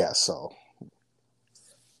 Nothing. yeah, so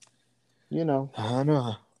you know, I don't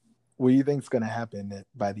know. What do you think's gonna happen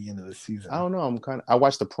by the end of the season? I don't know. I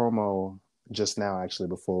watched the promo just now, actually,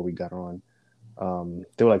 before we got on.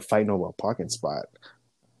 They were like fighting over a parking spot.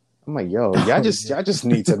 I'm like, yo, y'all just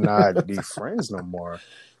need to not be friends no more.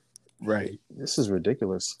 Right. This is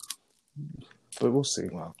ridiculous. But we'll see.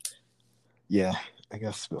 Well, yeah, I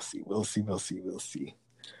guess we'll see. We'll see.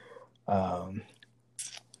 Yeah,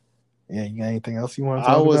 you got anything else you want to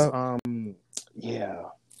talk about? Yeah.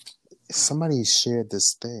 Somebody shared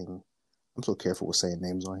this thing. I'm so careful with saying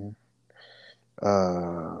names on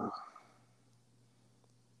here.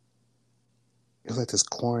 It's like this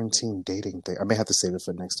quarantine dating thing. I may have to save it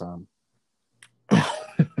for next time.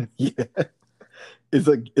 Yeah. It's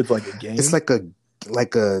like a game. It's like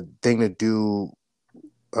a thing to do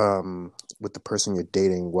with the person you're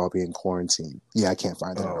dating while being quarantined. Yeah, I can't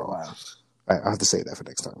find that at all. Wow. I'll have to save that for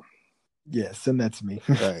next time. Yeah, send that to me.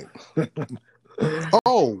 Right.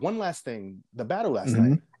 Oh, one last thing. The battle last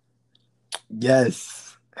night.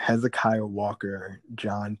 Yes. Hezekiah Walker,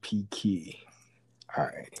 John P. Key. All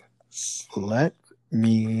right. Let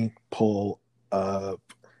me pull up.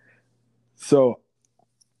 So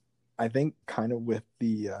I think kind of with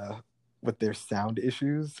their sound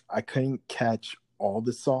issues, I couldn't catch all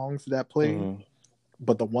the songs that played,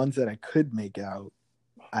 but the ones that I could make out,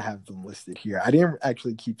 I have them listed here. I didn't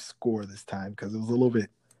actually keep score this time because it was a little bit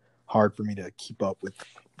hard for me to keep up with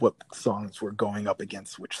what songs were going up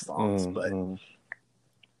against which songs. But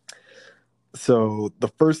so the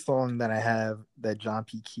first song that I have that John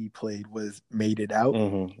P. Key played was "Made It Out,"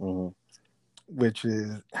 which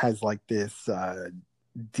has like this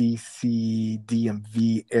DC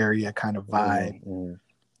DMV area kind of vibe,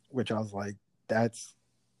 which I was like,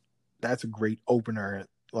 that's a great opener.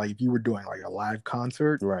 Like if you were doing like a live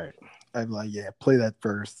concert, Right. I'd be like, yeah, play that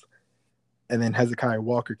first. And then Hezekiah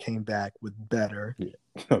Walker came back with Better. Yeah.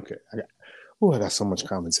 Okay. I got so much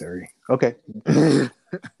commentary. Okay.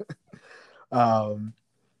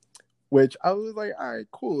 Which I was like, all right,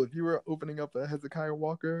 cool. If you were opening up a Hezekiah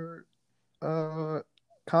Walker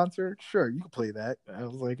concert, sure, you could play that. I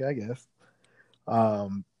was like, I guess.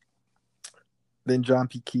 Then John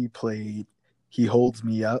P. Key played He Holds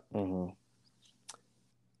Me Up,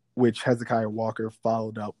 which Hezekiah Walker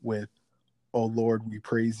followed up with Oh Lord, We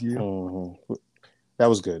Praise You. That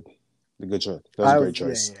was good. A good choice. That was a great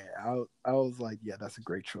choice. Yeah. I was like, yeah, that's a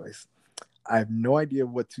great choice. I have no idea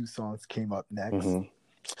what two songs came up next.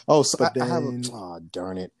 Oh, so I have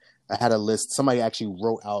darn it. I had a list. Somebody actually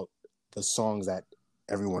wrote out the songs that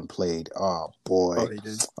everyone played. Oh boy. Oh, they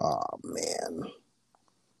did? Oh man.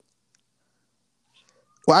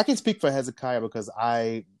 Well, I can speak for Hezekiah because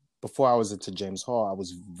before I was into James Hall,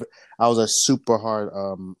 I was a super hard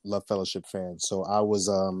Love Fellowship fan. So I was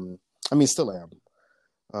still am.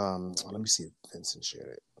 Let me see if Vincent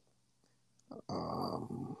shared it.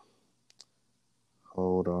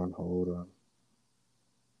 Hold on.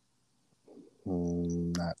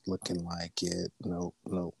 Not looking like it. No.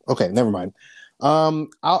 Okay, never mind.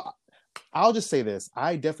 I'll just say this.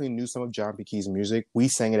 I definitely knew some of John P. Key's music. We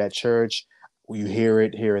sang it at church. You hear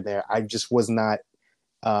it here and there. I just was not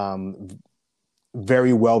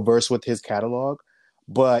very well versed with his catalog.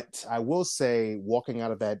 But I will say, walking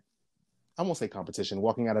out of that, I won't say competition,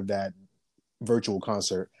 walking out of that virtual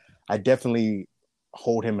concert, I definitely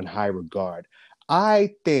hold him in high regard.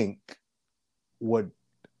 I think what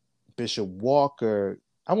Bishop Walker,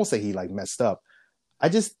 I won't say he like messed up. I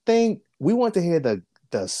just think we want to hear the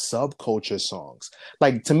subculture songs.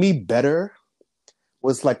 Like to me, Better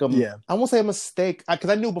was like I won't say a mistake because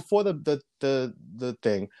I knew before the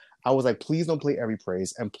thing, I was like, please don't play Every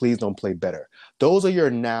Praise and please don't play Better. Those are your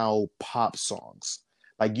now pop songs.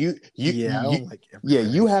 Like you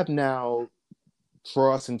have now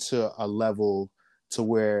crossed into a level to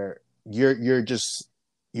where you're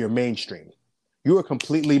mainstream. You are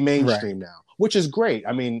completely mainstream now, which is great.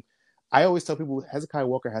 I mean, I always tell people Hezekiah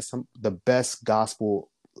Walker has the best gospel,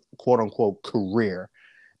 quote unquote, career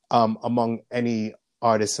among any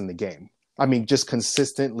artists in the game. I mean, just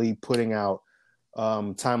consistently putting out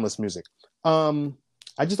timeless music.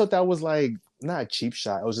 I just thought that was like not a cheap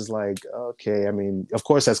shot. I was just like, okay. I mean, of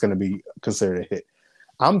course that's going to be considered a hit.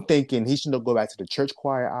 I'm thinking he should go back to the church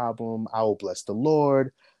choir album. I Will Bless the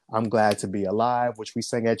Lord. I'm Glad to Be Alive, which we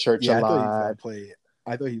sang at church a lot.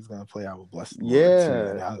 I thought he was going to play I Will Bless the Lord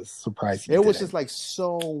too, and I was surprised he didn't. Was just like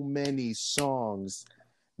so many songs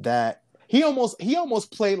that he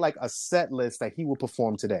almost played like a set list that he would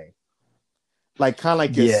perform today. Like kind of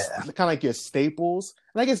like your staples.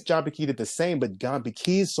 And I guess John P. Key did the same, but John P.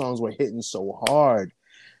 Key's songs were hitting so hard.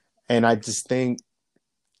 And I think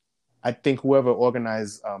whoever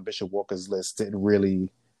organized Bishop Walker's list didn't really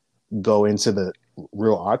go into the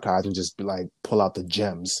real archives and just be like pull out the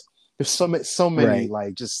gems. There's so many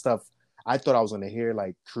like just stuff I thought I was gonna hear,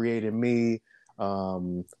 like Created Me,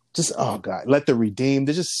 just oh god, Let the Redeemed.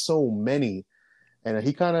 There's just so many, and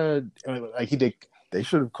he kind of like he did. They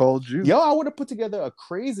should have called you. Yo, I would have put together a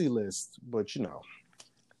crazy list, but you know.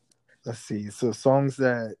 Let's see. So songs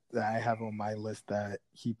that I have on my list that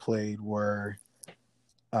he played were,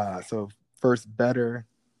 so first Better,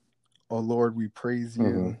 Oh Lord, We Praise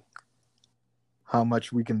You, How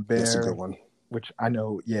Much We Can Bear. That's a good one. Which I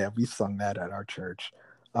know, we sung that at our church.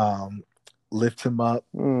 Lift Him Up.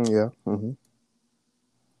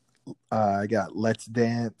 I got Let's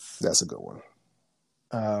Dance. That's a good one.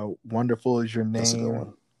 Wonderful Is Your Name. That's a good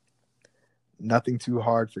one. Nothing Too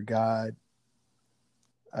Hard for God.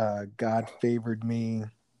 God Favored Me.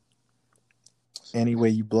 Any Way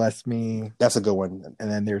You Bless Me. That's a good one.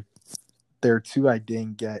 And then there are two I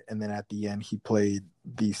didn't get, and then at the end he played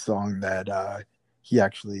the song that he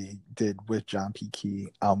actually did with John P. Key,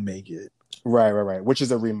 I'll Make It. Right. Which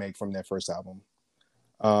is a remake from their first album.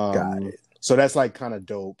 Got it. So that's like kind of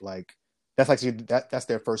dope. Like that's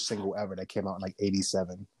their first single ever that came out in like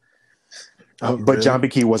 87. Oh, but really? John P.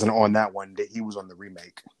 Key wasn't on that one. He was on the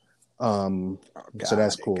remake. So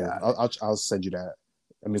that's cool. I'll send you that.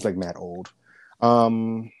 I mean, it's like mad old.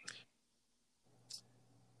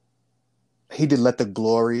 He did Let the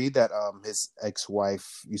Glory that his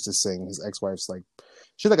ex-wife used to sing. His ex-wife's like,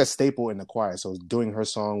 she's like a staple in the choir. So doing her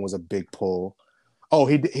song was a big pull. Oh,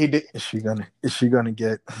 he did. Is she gonna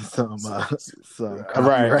get some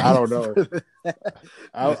right? I don't know.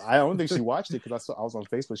 I don't think she watched it because I was on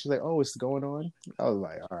Facebook. She's like, "Oh, it's going on." I was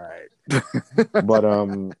like, "All right," but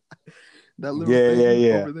that little Yeah, yeah, thing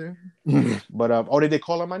yeah. over there. But they did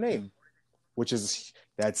Call on My Name, which is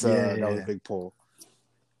Yeah, that was a yeah. big pull.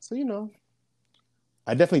 So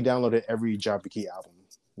I definitely downloaded every John P. Key album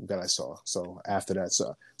that I saw. So after that,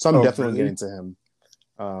 so I'm Oh, definitely really? getting to him.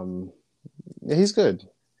 Yeah, he's good.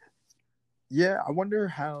 Yeah, I wonder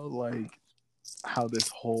how this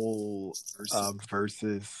whole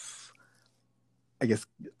versus, I guess,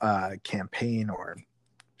 campaign or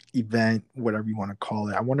event, whatever you want to call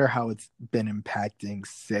it. I wonder how it's been impacting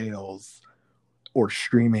sales or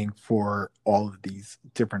streaming for all of these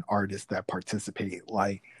different artists that participate.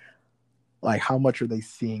 Like how much are they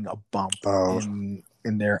seeing a bump Oh,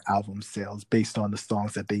 in their album sales based on the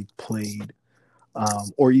songs that they played,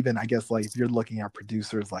 or even I guess like if you're looking at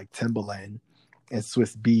producers like Timbaland and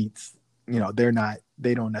Swiss Beats,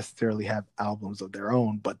 they don't necessarily have albums of their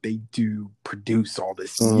own, but they do produce all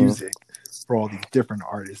this music for all these different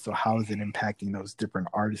artists. So how is it impacting those different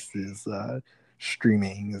artists'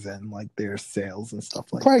 streamings and like their sales and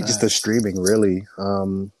stuff like probably just the that? streaming, really.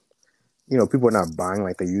 People are not buying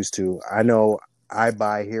like they used to. I know I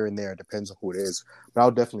buy here and there. It depends on who it is, but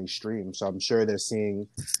I'll definitely stream. So I'm sure they're seeing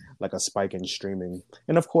like a spike in streaming,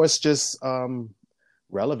 and of course, just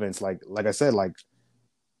relevance. Like I said, like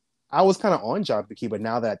I was kind of on John P. Key, but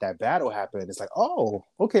now that battle happened, it's like, oh,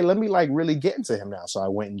 okay, let me like really get into him now. So I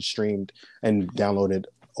went and streamed and downloaded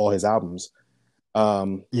all his albums.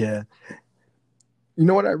 Yeah. You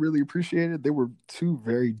know what I really appreciated? They were two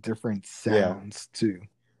very different Yeah, sounds too.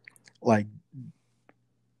 Like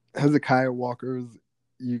Hezekiah Walker's,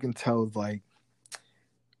 you can tell like,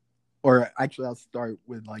 or actually, I'll start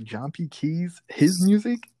with like John P. Key's. His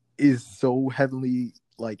music is so heavily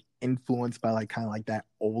like influenced by like kind of like that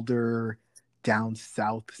older down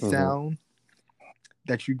south sound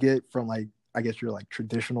that you get from like I guess your like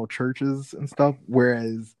traditional churches and stuff.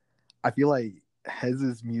 Whereas I feel like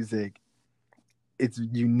Hez's music, it's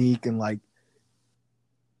unique and like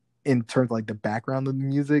in terms of like the background of the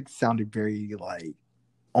music sounded very like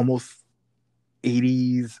almost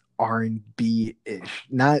 80s R&B ish.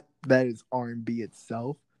 Not that it's R&B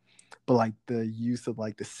itself, but like the use of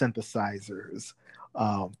like the synthesizers,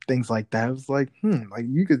 things like that. I was like, like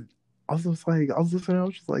you could. I was just like, I was listening. I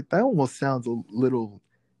was just like, that almost sounds a little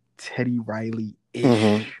Teddy Riley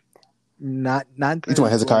mm-hmm. ish. Not You that talking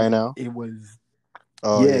about it's Hezekiah like now? it was.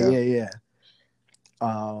 Oh Yeah, yeah, yeah, yeah.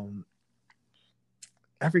 Um,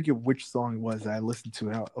 I forget which song it was that I listened to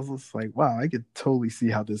it. I was just like, wow, I could totally see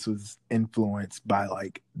how this was influenced by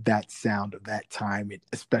like that sound of that time,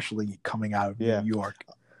 especially coming out of New yeah, York.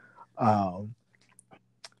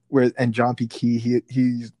 Whereas and John P. Key,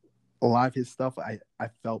 he's a lot of his stuff. I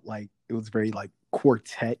felt like it was very like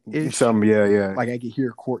quartet ish. some yeah, Like I could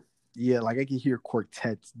hear like I could hear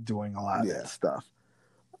quartets doing a lot of yeah. that stuff.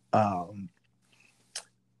 Um,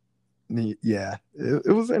 yeah,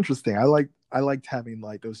 it was interesting. I liked having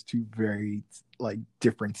like those two very like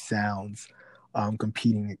different sounds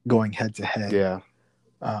competing, going head to head. Yeah,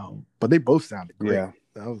 But they both sounded great. yeah.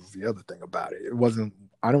 That was the other thing about it. It wasn't.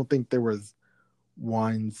 I don't think there was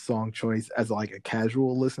one song choice as like a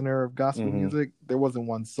casual listener of gospel Mm-hmm. music. There wasn't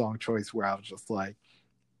one song choice where I was just like,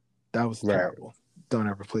 "That was Right, terrible. Don't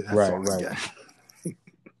ever play that right, song right. again."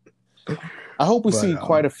 I hope we But see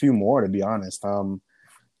quite a few more. To be honest, I'm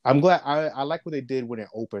glad. I like what they did when it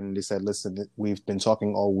opened. They said, "Listen, we've been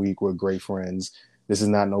talking all week. We're great friends. This is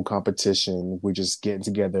not no competition. We're just getting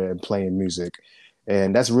together and playing music."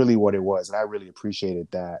 And that's really what it was. And I really appreciated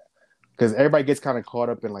that because everybody gets kind of caught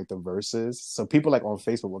up in like the verses. So people like on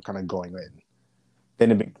Facebook were kind of going in.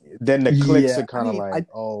 Then the clicks yeah, are I kind of mean, like,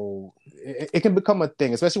 oh, it can become a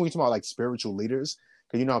thing, especially when you talk about like spiritual leaders,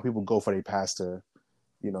 because you know how people go for their pastor,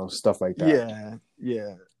 stuff like that.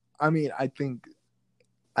 yeah. I mean, I think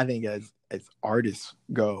as artists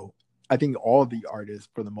go, I think all the artists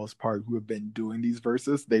for the most part who have been doing these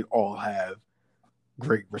verses, they all have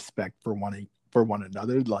great respect for one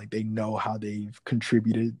another. Like they know how they've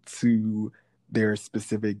contributed to their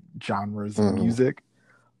specific genres of Mm-hmm. music.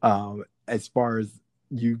 As far as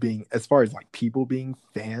as far as like people being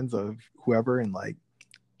fans of whoever and like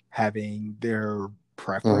having their Mm-hmm.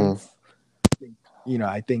 preference, you know,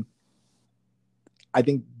 I think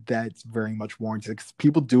that's very much warranted because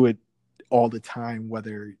people do it all the time,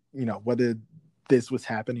 whether this was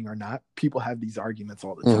happening or not. People have these arguments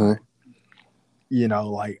all the Mm-hmm. time.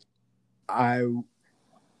 Like I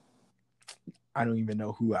I don't even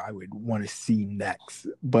know who I would want to see next.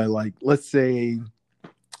 But like, let's say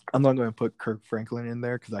I'm not going to put Kirk Franklin in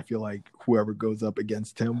there because I feel like whoever goes up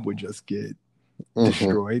against him would just get Mm-hmm.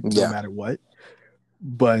 destroyed no Yeah. matter what.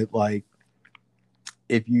 But like,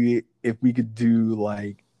 if we could do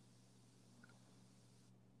like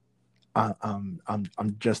I'm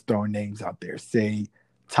just throwing names out there. Say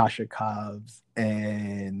Tasha Cobbs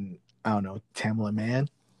and I don't know Tamala Mann.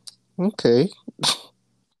 Okay.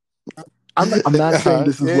 I'm not saying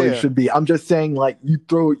this is what it Yeah. should be. I'm just saying like you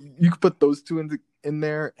can put those two in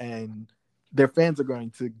there and their fans are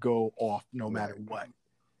going to go off no matter what.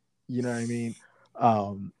 You know what I mean?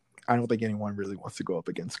 I don't think anyone really wants to go up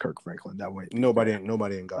against Kirk Franklin that way. Nobody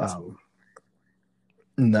in gospel.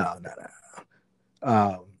 No.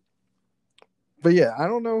 But yeah, I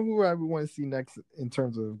don't know who I would want to see next in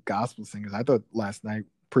terms of gospel singers. I thought last night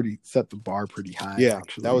set the bar pretty high. Yeah,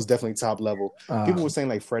 actually. That was definitely top level. People were saying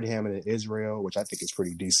like Fred Hammond in Israel, which I think is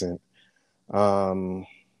pretty decent. I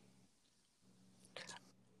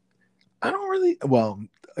don't really. Well,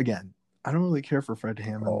 again, I don't really care for Fred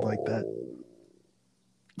Hammond like that.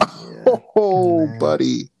 Yeah.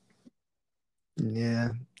 Buddy.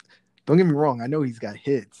 Yeah. Don't get me wrong. I know he's got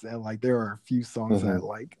hits, and like there are a few songs that I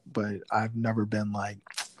like, but I've never been like,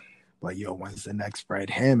 yo, when's the next Fred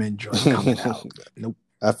Hammond joint coming out? Nope.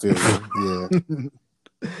 I feel you.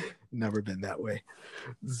 Yeah. Never been that way.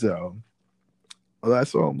 So, well, I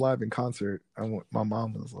saw him live in concert. My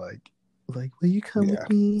mom was like, will you come with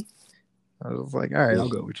me? I was like, all right, I'll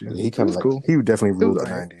go with you. He kind of like cool. He would definitely rule the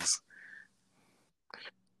 90s.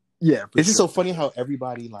 Yeah, it's just so funny how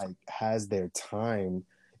everybody like has their time.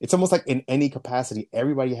 It's almost like in any capacity,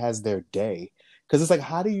 everybody has their day. Because it's like,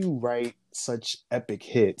 how do you write such epic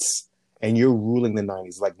hits and you're ruling the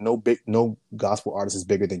 90s? Like no gospel artist is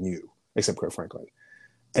bigger than you, except Kirk Franklin.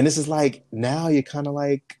 And this is like, now you're kind of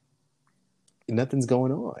like, nothing's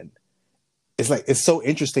going on. It's like, it's so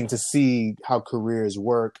interesting to see how careers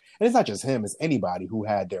work. And it's not just him, it's anybody who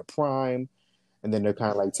had their prime and then they're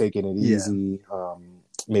kind of like taking it easy.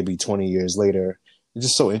 Maybe 20 years later. It's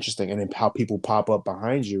just so interesting. And then how people pop up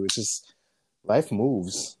behind you. It's just, life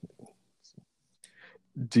moves.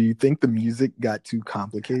 Do you think the music got too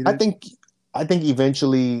complicated? I think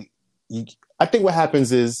eventually, I think what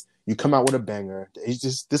happens is you come out with a banger.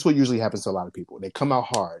 This is what usually happens to a lot of people. They come out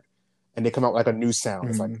hard and they come out like a new sound.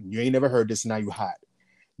 It's like, you ain't never heard this, now you hot.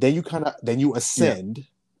 Then you ascend.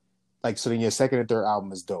 Like, so then your second and third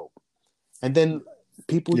album is dope. And then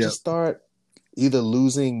people just start either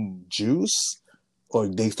losing juice or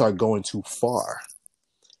they start going too far.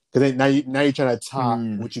 Because now you're trying to top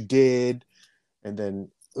what you did. And then,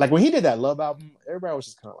 like, when he did that Love album, everybody was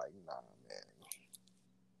just kind of like, nah,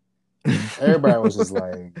 man. Everybody was just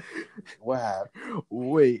like, what happened?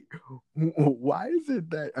 Wait, why is it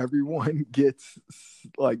that everyone gets,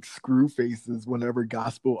 like, screw faces whenever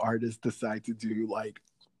gospel artists decide to do, like,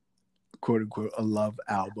 quote-unquote, a love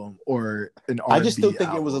album or an R&B I just still think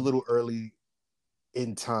album? It was a little early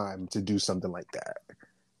in time to do something like that.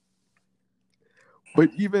 But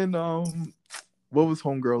even what was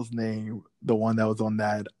homegirl's name, the one that was on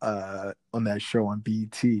that show on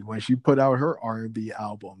BT, when she put out her R&B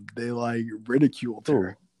album, they like ridiculed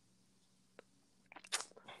her.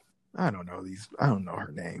 I don't know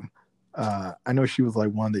her name. I know she was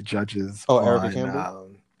like one of the judges. Erica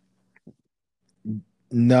Campbell.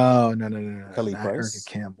 No. Kelly Price. Erica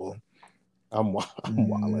Campbell. I'm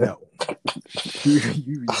wilding. No.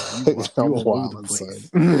 you wilding,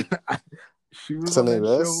 son. She was on that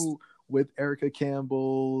show with Erica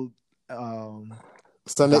Campbell,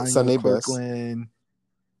 Sunday Best.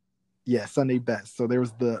 Yeah, Sunday Best. So there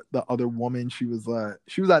was the other woman. She was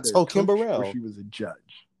at their Kim Burrell. She was a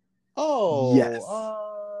judge. Oh yes.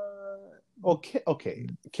 Okay.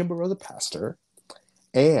 Kim Burrell's a pastor,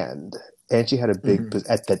 and she had a big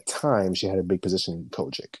at that time. She had a big position in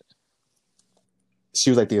Kojic. She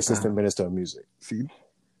was like the assistant minister of music. See?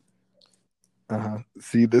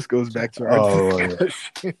 See, this goes back to our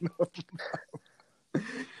discussion.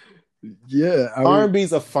 Yeah,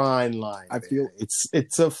 R&B's a fine line. I feel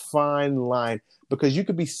it's a fine line because you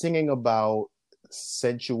could be singing about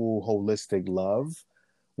sensual, holistic love,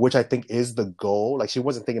 which I think is the goal. Like, she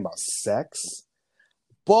wasn't thinking about sex,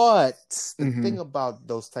 but the thing about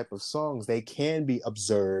those type of songs, they can be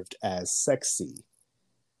observed as sexy.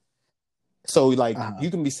 So, like, you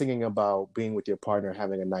can be singing about being with your partner,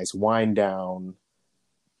 having a nice wind down,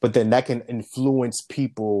 but then that can influence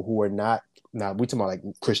people who are not, now we're talking about like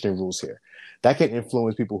Christian rules here. That can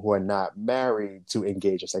influence people who are not married to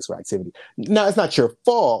engage in sexual activity. Now, it's not your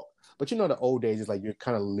fault, but you know, the old days is like you're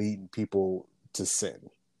kind of leading people to sin.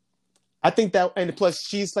 I think that, and plus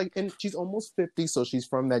she's like, and she's almost 50, so she's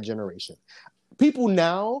from that generation. People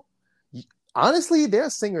now, honestly, there are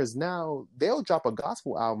singers now, they'll drop a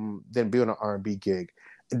gospel album than be on an R&B gig.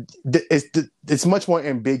 It's much more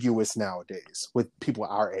ambiguous nowadays with people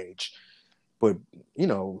our age. But you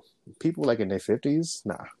know, people like in their 50s,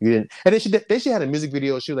 nah, you didn't. And then she had a music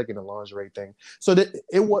video. She was like in a lingerie thing. So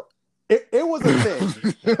it was. It was a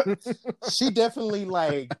thing. She definitely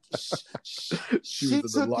like she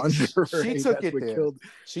was in the lingerie. She took it there.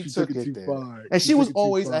 She took it there. Far. And she was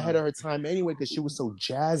always ahead of her time anyway because she was so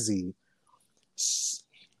jazzy.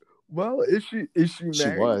 Well, is she married? She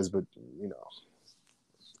was, but you know,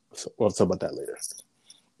 so we'll talk about that later.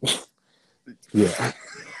 Yeah.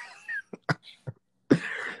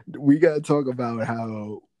 We gotta talk about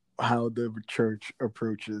how the church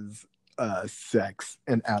approaches sex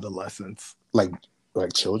and adolescence. Like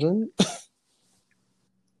children?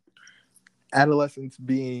 Adolescents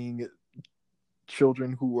being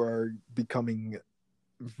children who are becoming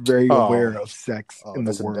very aware of sex in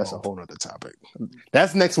the world. That's a whole other topic.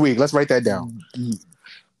 That's next week. Let's write that down.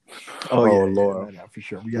 Oh yeah, Lord. Yeah, for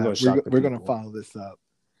sure. We're gonna follow this up.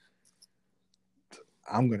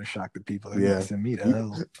 I'm gonna shock the people that are gonna send me to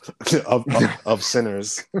hell. of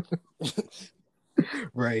sinners.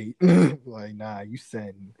 Right. Like, nah, you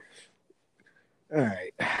send. All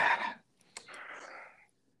right.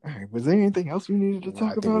 Was there anything else we needed to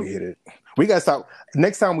talk about? We hit it. We gotta stop.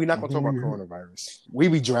 Next time we're not gonna talk about coronavirus. We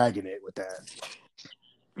be dragging it with that.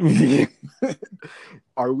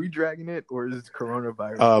 Are we dragging it or is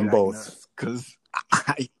coronavirus both? Because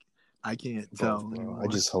I can't tell. Bro. I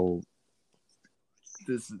just hope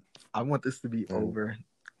I want this to be over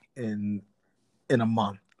in a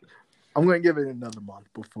month. I'm gonna give it another month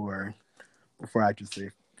before I just say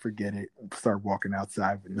forget it. Start walking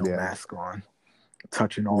outside with no mask on,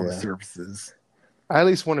 touching all the surfaces. I at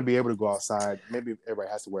least want to be able to go outside. Maybe everybody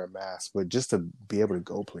has to wear a mask, but just to be able to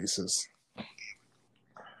go places.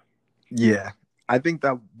 Yeah, I think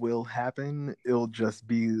that will happen. It'll just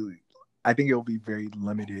be, I think it'll be very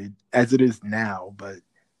limited as it is now. But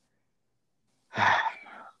I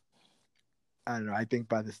don't know. I think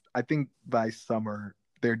by summer,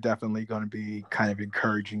 they're definitely going to be kind of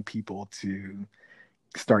encouraging people to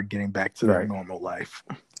start getting back to their normal life.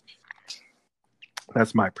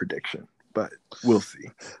 That's my prediction, but we'll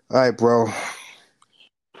see. All right, bro.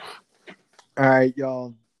 All right,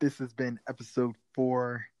 y'all. This has been episode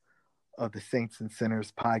 4 of the Saints and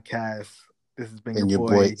Sinners podcast. This has been your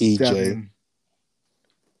boy EJ.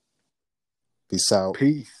 Peace out.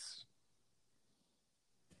 Peace.